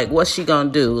 And like, what's she gonna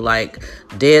do? Like,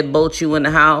 deadbolt you in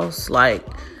the house? Like,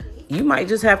 you might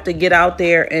just have to get out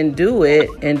there and do it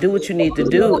and do what you need to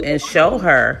do and show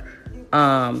her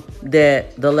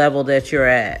that the level that you're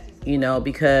at, you know,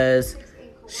 because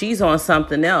she's on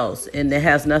something else and it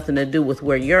has nothing to do with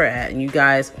where you're at, and you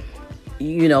guys,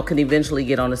 you know, can eventually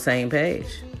get on the same page.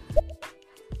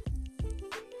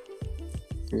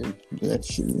 Yeah,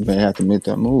 she may have to make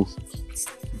that move.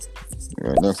 All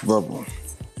right, next bubble.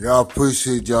 Y'all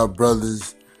appreciate y'all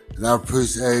brothers, and I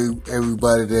appreciate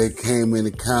everybody that came in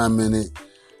and commented,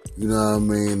 you know what I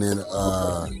mean, and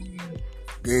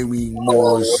gave me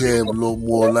more, shed a little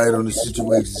more light on the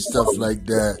situation, stuff like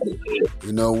that.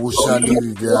 You know, wish I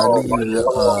needed that. I needed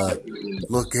to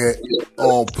look at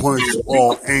all points,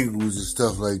 all angles and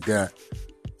stuff like that.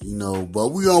 You know, but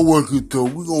we gonna work it through.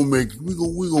 We gonna make it. We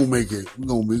gonna make it. We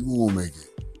gonna make it.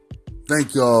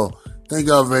 Thank y'all. Thank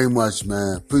y'all very much,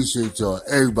 man. Appreciate y'all,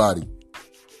 everybody.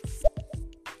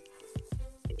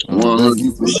 Thank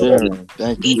you for sharing.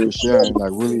 Thank you for sharing. I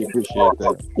really appreciate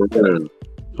that.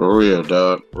 For real,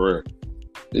 dog. For real.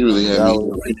 He really had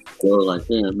me like,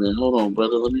 damn, man, hold on,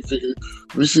 brother. Let me see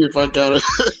if I got it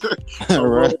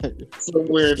right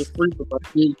somewhere in the free of my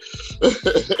feet.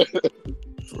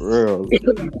 For real.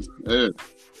 Yeah.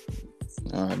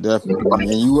 Definitely.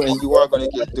 And you are gonna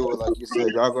get through it, like you said.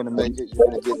 Y'all gonna make it. You're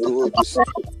gonna get through it. Just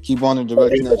keep on the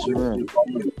direction that you're in.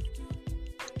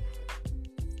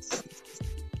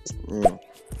 For real.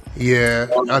 Yeah,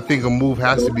 I think a move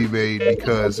has to be made,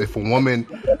 because if a woman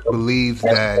believes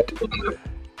that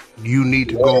you need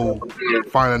to go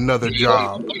find another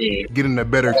job, get in a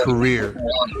better career,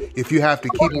 if you have to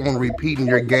keep on repeating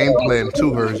your game plan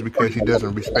to her, is because she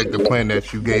doesn't respect the plan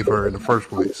that you gave her in the first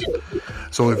place.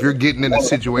 So if you're getting in a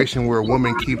situation where a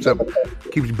woman keeps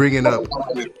bringing up,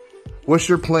 what's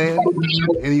your plan?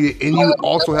 And you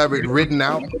also have it written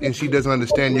out and she doesn't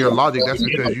understand your logic, that's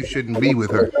because you shouldn't be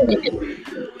with her.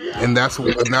 And that's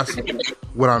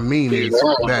what I mean, is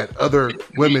that other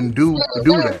women do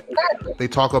that. They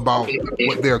talk about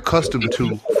what they're accustomed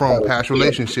to from past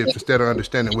relationships instead of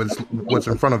understanding what's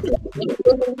in front of them.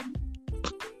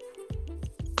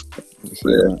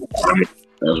 Yeah,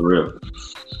 that's real.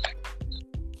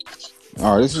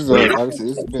 All right, this is like I said,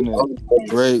 this has been a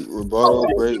great rebuttal,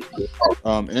 great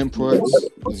inputs.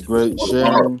 It's great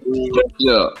sharing.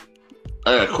 Yeah,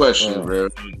 I got a question, bro.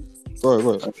 Go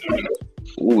ahead.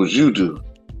 What would you do?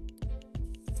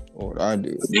 What would I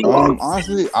do?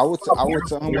 Honestly, I would tell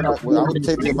him I would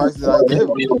take the advice that I gave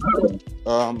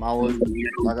him. I would,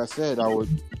 like I said, I would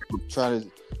try to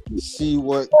see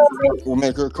what will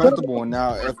make her comfortable. And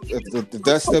now, if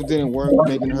that step didn't work,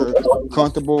 making her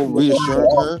comfortable,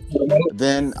 reassuring her,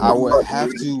 then I would have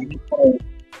to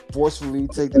forcefully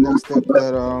take the next step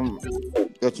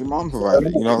that your mom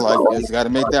provided. You know, like it's got to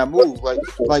make that move.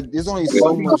 Like there's only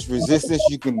so much resistance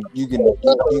you can do. You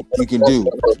can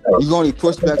only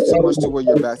push back so much to where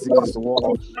your back's against the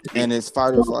wall, and it's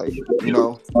fight or flight. You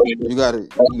know, you gotta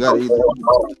either,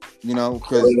 you know,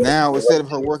 because now instead of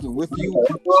her working with you,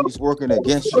 she's working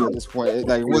against you at this point. It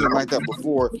wasn't like that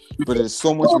before, but there's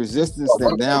so much resistance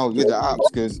that now you're the ops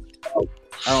because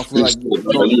I don't feel like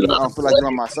you're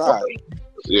on my side.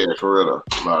 Yeah, for real.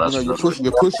 No, that's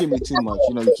you're pushing me too much.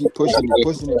 You know, you keep pushing. You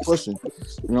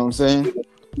know what I'm saying?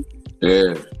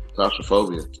 Yeah,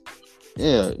 claustrophobia.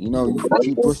 Yeah, you know, you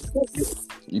keep pushing.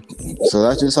 So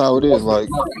that's just how it is. Like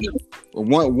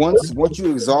once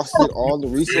you exhausted all the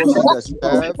resources that you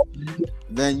have,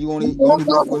 then you only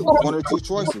left with one or two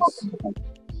choices.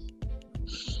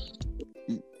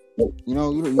 You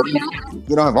know, you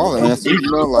don't have all the answers. You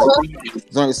know, like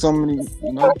there's only so many.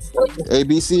 You know, A,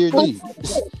 B, C, or D.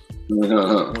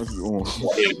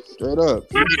 Straight up.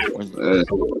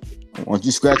 Once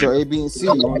you scratch your A, B, and C,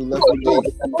 you only left with D.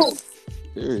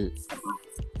 Period.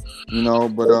 You know,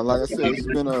 but like I said, it's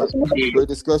been a great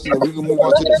discussion. We can move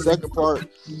on to the second part.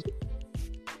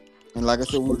 And like I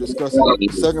said, we were discussing the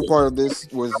second part of this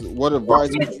was what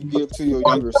advice would you give to your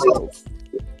younger self?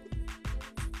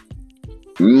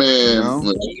 Man,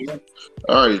 you know?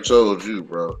 I already told you,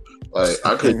 bro. Like,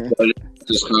 I could tell you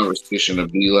this conversation to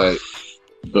be like,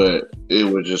 but it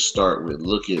would just start with,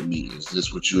 look at me. Is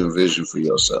this what you envision for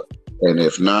yourself? And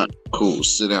if not, cool,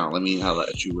 sit down. Let me holler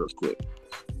at you real quick.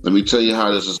 Let me tell you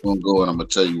how this is going to go, and I'm going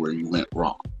to tell you where you went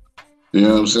wrong. You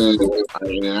know what I'm saying?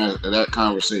 And that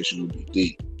conversation would be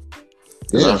deep.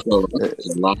 Yeah. I feel like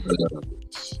it's a lot of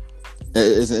that.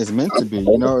 It's meant to be,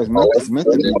 you know, it's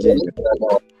meant to be deep.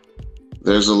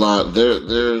 There's a lot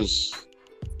there's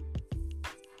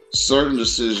certain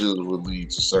decisions would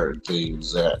lead to certain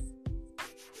things that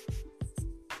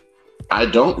I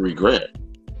don't regret.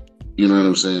 You know what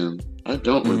I'm saying? I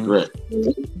don't regret.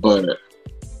 But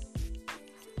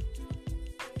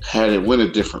had it went a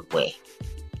different way.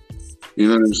 You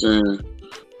know what I'm saying?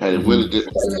 Had it went a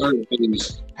different certain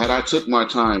things, had I took my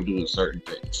time doing certain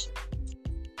things.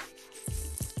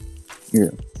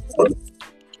 Yeah.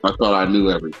 I thought I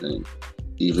knew everything.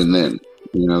 Even then,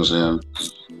 you know what I'm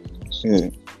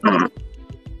saying? Yeah.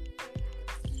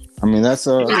 I mean, that's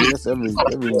every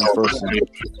young person.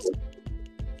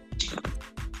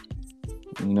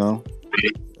 You know,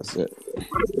 that's it.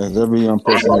 That's every young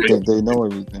person that think they know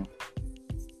everything.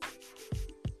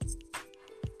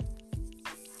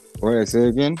 Wait, say it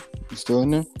again. You still in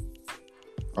there?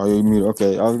 Oh, you mute.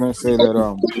 Okay, I was gonna say that.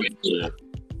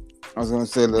 I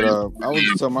would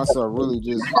just tell myself really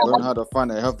just learn how to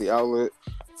find a healthy outlet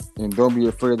and don't be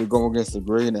afraid to go against the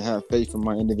grain and have faith in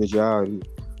my individuality.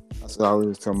 That's what I would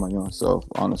just tell my young self.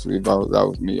 Honestly, if that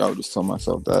was me, I would just tell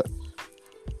myself that.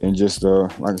 And just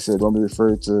like I said, don't be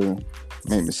afraid to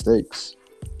make mistakes.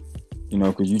 You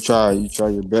know, because you try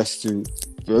your best to.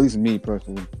 For at least me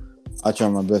personally, I try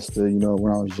my best to, you know,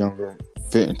 when I was younger,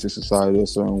 fit into society a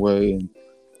certain way and,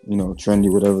 you know, trendy,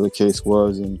 whatever the case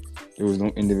was, and there was no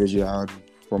individuality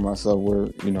for myself where,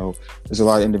 you know, there's a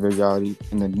lot of individuality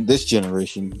in this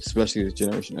generation, especially this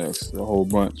Generation X, a whole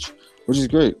bunch, which is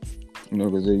great, you know,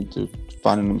 because they're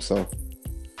finding themselves.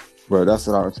 But that's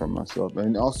what I would tell myself.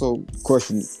 And also,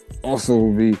 question also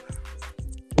would be,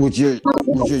 would your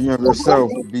younger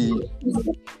self be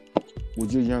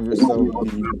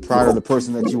proud of the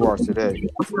person that you are today?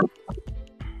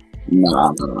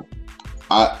 No.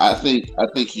 I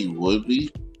think he would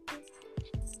be,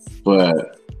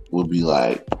 but would be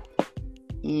like,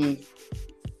 you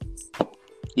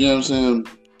know what I'm saying?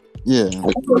 Yeah.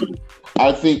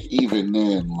 I think even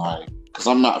then, like, because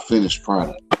I'm not finished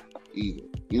product either.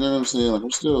 You know what I'm saying? Like,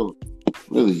 I'm still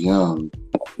really young.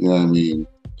 You know what I mean?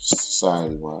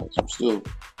 Society-wise,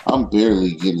 I'm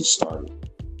barely getting started.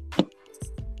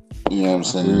 You know what I'm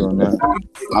saying?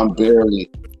 I'm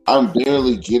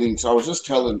barely getting. So I was just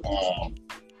telling, I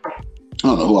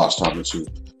don't know who I was talking to,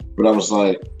 but I was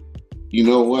like, you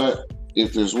know what?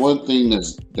 If there's one thing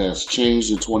that's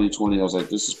changed in 2020, I was like,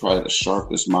 this is probably the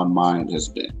sharpest my mind has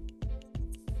been.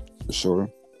 For sure.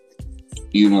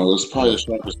 You know, it's probably the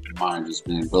sharpest my mind has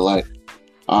been. But like,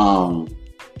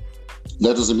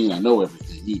 that doesn't mean I know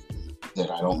everything either. That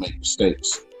I don't make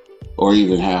mistakes, or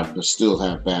even still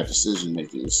have bad decision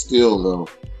making. Still though,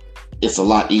 it's a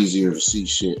lot easier to see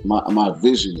shit. My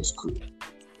vision is clear.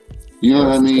 You know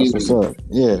what I mean? That's what's up.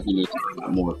 Yeah. It's a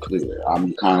lot more clear.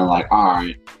 I'm kind of like, all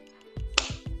right,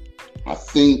 I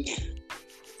think.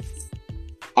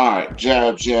 All right,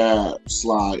 jab, jab,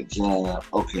 slide, jab.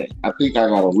 Okay, I think I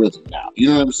got a rhythm now. You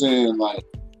know what I'm saying? Like,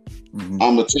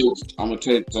 I'm gonna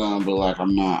take time, but like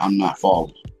I'm not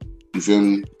falling. You feel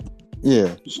me?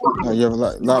 Yeah, you have a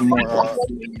lot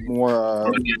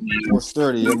more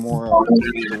sturdy and more.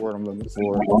 What's the word I'm looking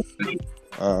for?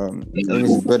 It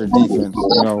was better defense.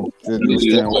 You know, to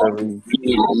withstand whatever.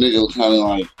 Nigga kind of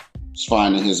like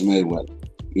finding his Mayweather.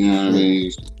 You know what I mean?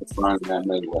 He's finding that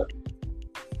Mayweather.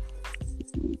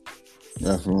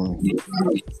 Definitely.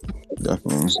 I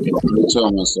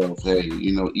tell myself, hey,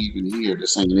 you know, even here,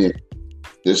 this ain't it.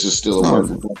 This is still a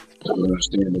work. I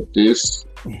understand that this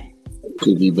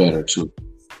could be better too.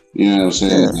 You know what I'm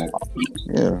saying?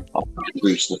 Yeah. I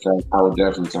preach the fact. I would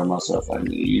definitely tell myself, like,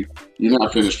 you're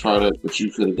not finished product, but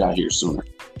you could have got here sooner.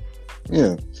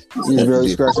 Yeah, he's barely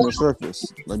scratching the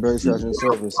surface,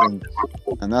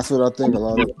 and that's what I think a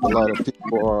lot of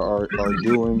people are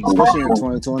doing, especially in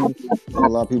 2020. A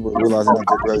lot of people are realizing that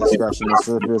they're barely scratching the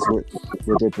surface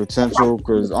with their potential.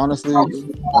 Because honestly,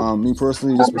 me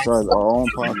personally, just besides our own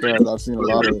podcast, I've seen a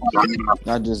lot of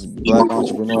not just black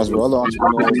entrepreneurs, but other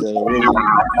entrepreneurs that are really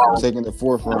taking the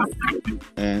forefront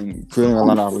and creating a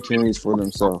lot of opportunities for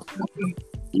themselves.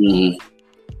 Mm-hmm.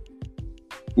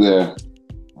 Yeah.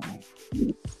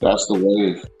 That's the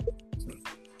wave.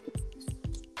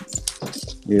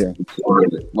 Yeah.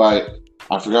 Like,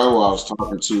 I forgot who I was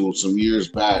talking to some years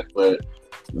back, but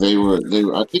they were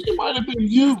I think it might have been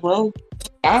you, bro.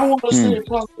 I don't want to say it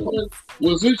probably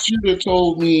was it you that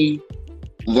told me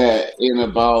that in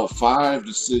about 5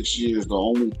 to 6 years the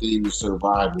only thing to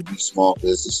survive will be small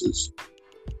businesses.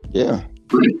 Yeah.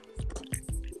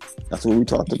 That's what we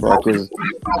talked about because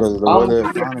of the way the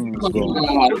economy is going.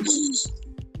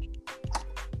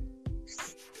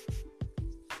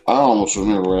 I almost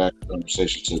remember where that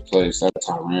conversation took place. That's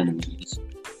how random it is.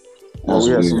 Well,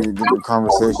 we had so many different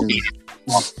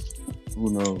conversations. Who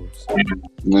knows?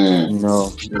 Man. You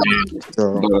know.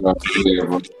 So.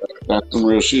 That's some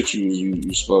real shit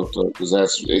you spoke to, because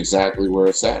that's exactly where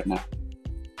it's at now.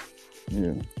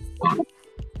 Yeah.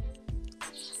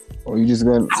 Well, you just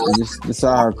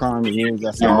decide how economy is.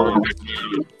 That's how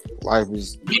life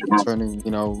is turning.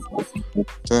 You know,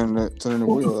 turning the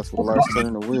wheel. That's what life's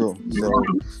turning the wheel. So,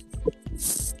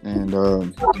 and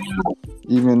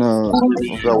even I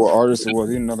forgot what artist it was.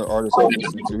 Even another artist I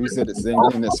listened to, he said the same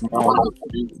thing, that small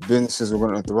businesses were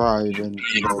going to thrive, and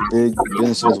big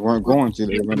businesses weren't going to.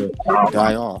 They were going to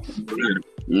die off.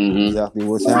 Mm-hmm. Exactly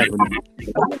what's happening.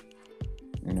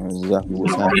 Exactly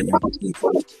what's happening.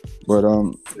 But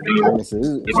like I said,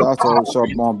 shout out to all the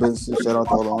small businesses, shout out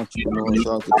to all the entrepreneurs,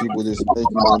 shout out to people that's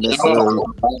making the necessary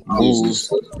moves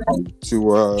to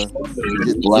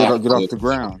get off the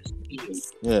ground.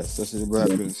 Yes, especially the black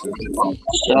businesses.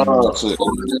 Shout out to,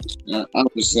 I'm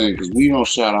just saying, because we don't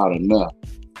shout out enough.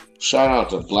 Shout out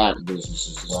to black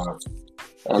businesses.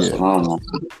 That's what I'm on.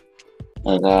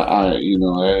 Like I don't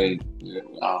know where I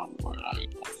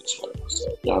explain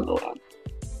myself. Y'all know what I mean.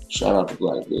 Shout out to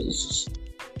black businesses.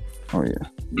 Oh yeah.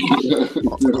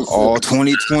 All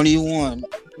 2021.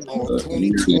 All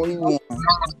 2021.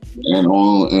 And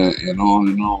on and on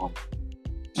and on.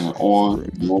 And on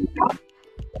and on.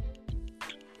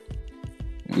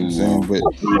 You know what I'm saying?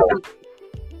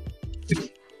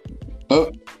 But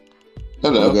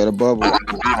hello. I got a bubble.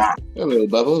 Hello,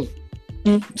 bubble.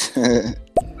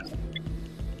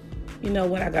 You know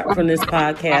what I got from this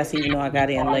podcast, even though I got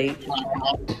in late,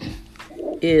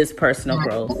 is personal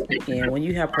growth. And when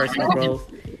you have personal growth,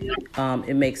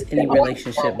 it makes any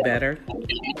relationship better.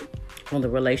 On the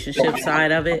relationship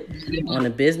side of it, on the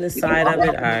business side of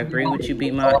it, I agree with you,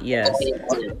 B-Mont, yes.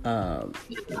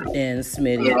 And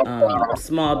Smitty,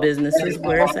 small businesses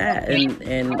where it's at.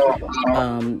 And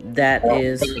that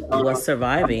is what's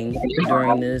surviving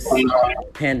during this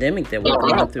pandemic that we're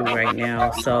going through right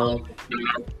now. So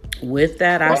with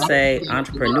that, I say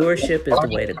entrepreneurship is the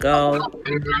way to go.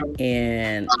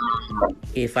 And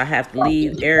if I have to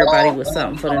leave everybody with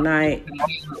something for the night,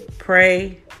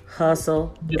 pray,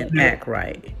 hustle, and act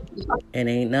right. And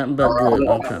ain't nothing but good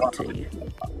gonna come to you.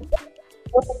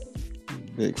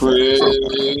 Big clap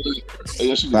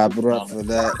it up for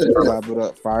that. Clap it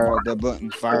up. Fire up that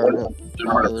button. Fire it up.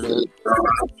 Fire it up.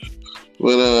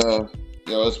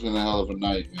 But it's been a hell of a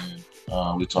night, man.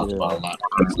 We talked about a lot.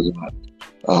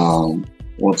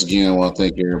 Once again, I want to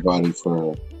thank everybody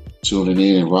for tuning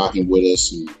in and rocking with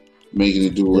us and making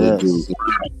it do what it do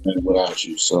without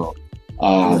you. So Yeah,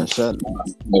 Um, shout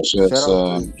that's just,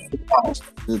 out to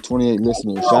the 28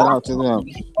 listeners. Shout out to them.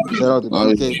 Shout out to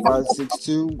oh,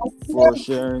 PK562 for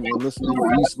sharing and listening.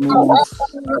 Be smooth.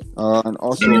 And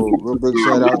also, real big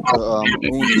shout out to Undi.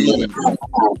 You know,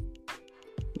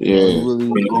 yeah, he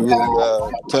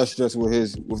really touched us with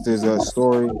his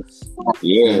story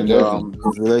yeah, and definitely.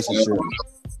 his relationship.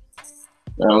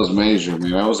 That was major,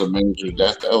 man. That was a major.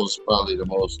 That was probably the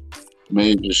most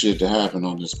major shit to happen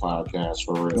on this podcast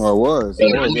for real. Oh, it was.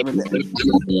 Everything.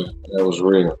 That was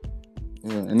real.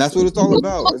 Yeah, and that's what it's all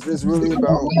about. It's really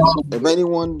about, if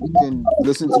anyone can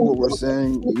listen to what we're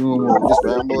saying, even when we're just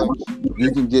rambling, if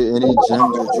you can get any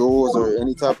gems or jewels or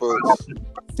any type of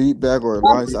feedback or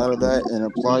advice out of that and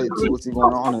apply it to what's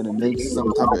going on and it makes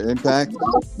some type of impact,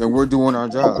 then we're doing our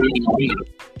job.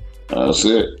 That's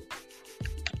it.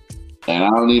 And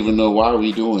I don't even know why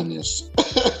we doing this.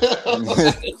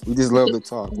 We just love to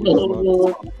talk. We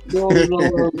just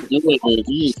love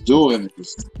He's doing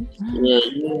this. Yeah,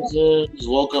 you know what I'm saying? Just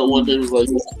woke up one day and was like,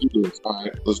 let's do this. All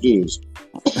right, let's do this.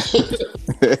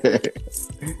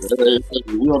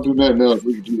 We don't do nothing else.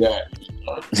 We can do that.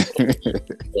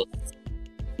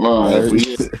 All right.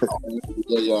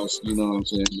 Y'all, you know what I'm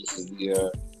saying? This is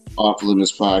the Off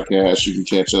Limits podcast. You can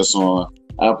catch us on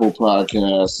Apple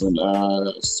Podcasts and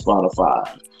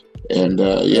Spotify. And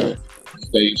yeah,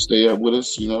 stay up with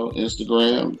us, you know,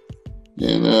 Instagram.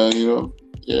 And you know,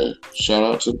 yeah, shout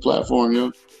out to the platform,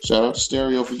 yo. Shout out to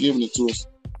Stereo for giving it to us.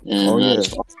 And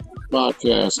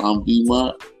podcast. I'm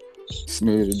B-Mott.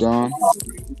 Smooth Don.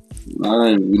 All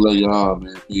right, we love y'all,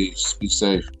 man. Peace. Be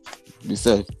safe. Be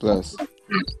safe. Bless.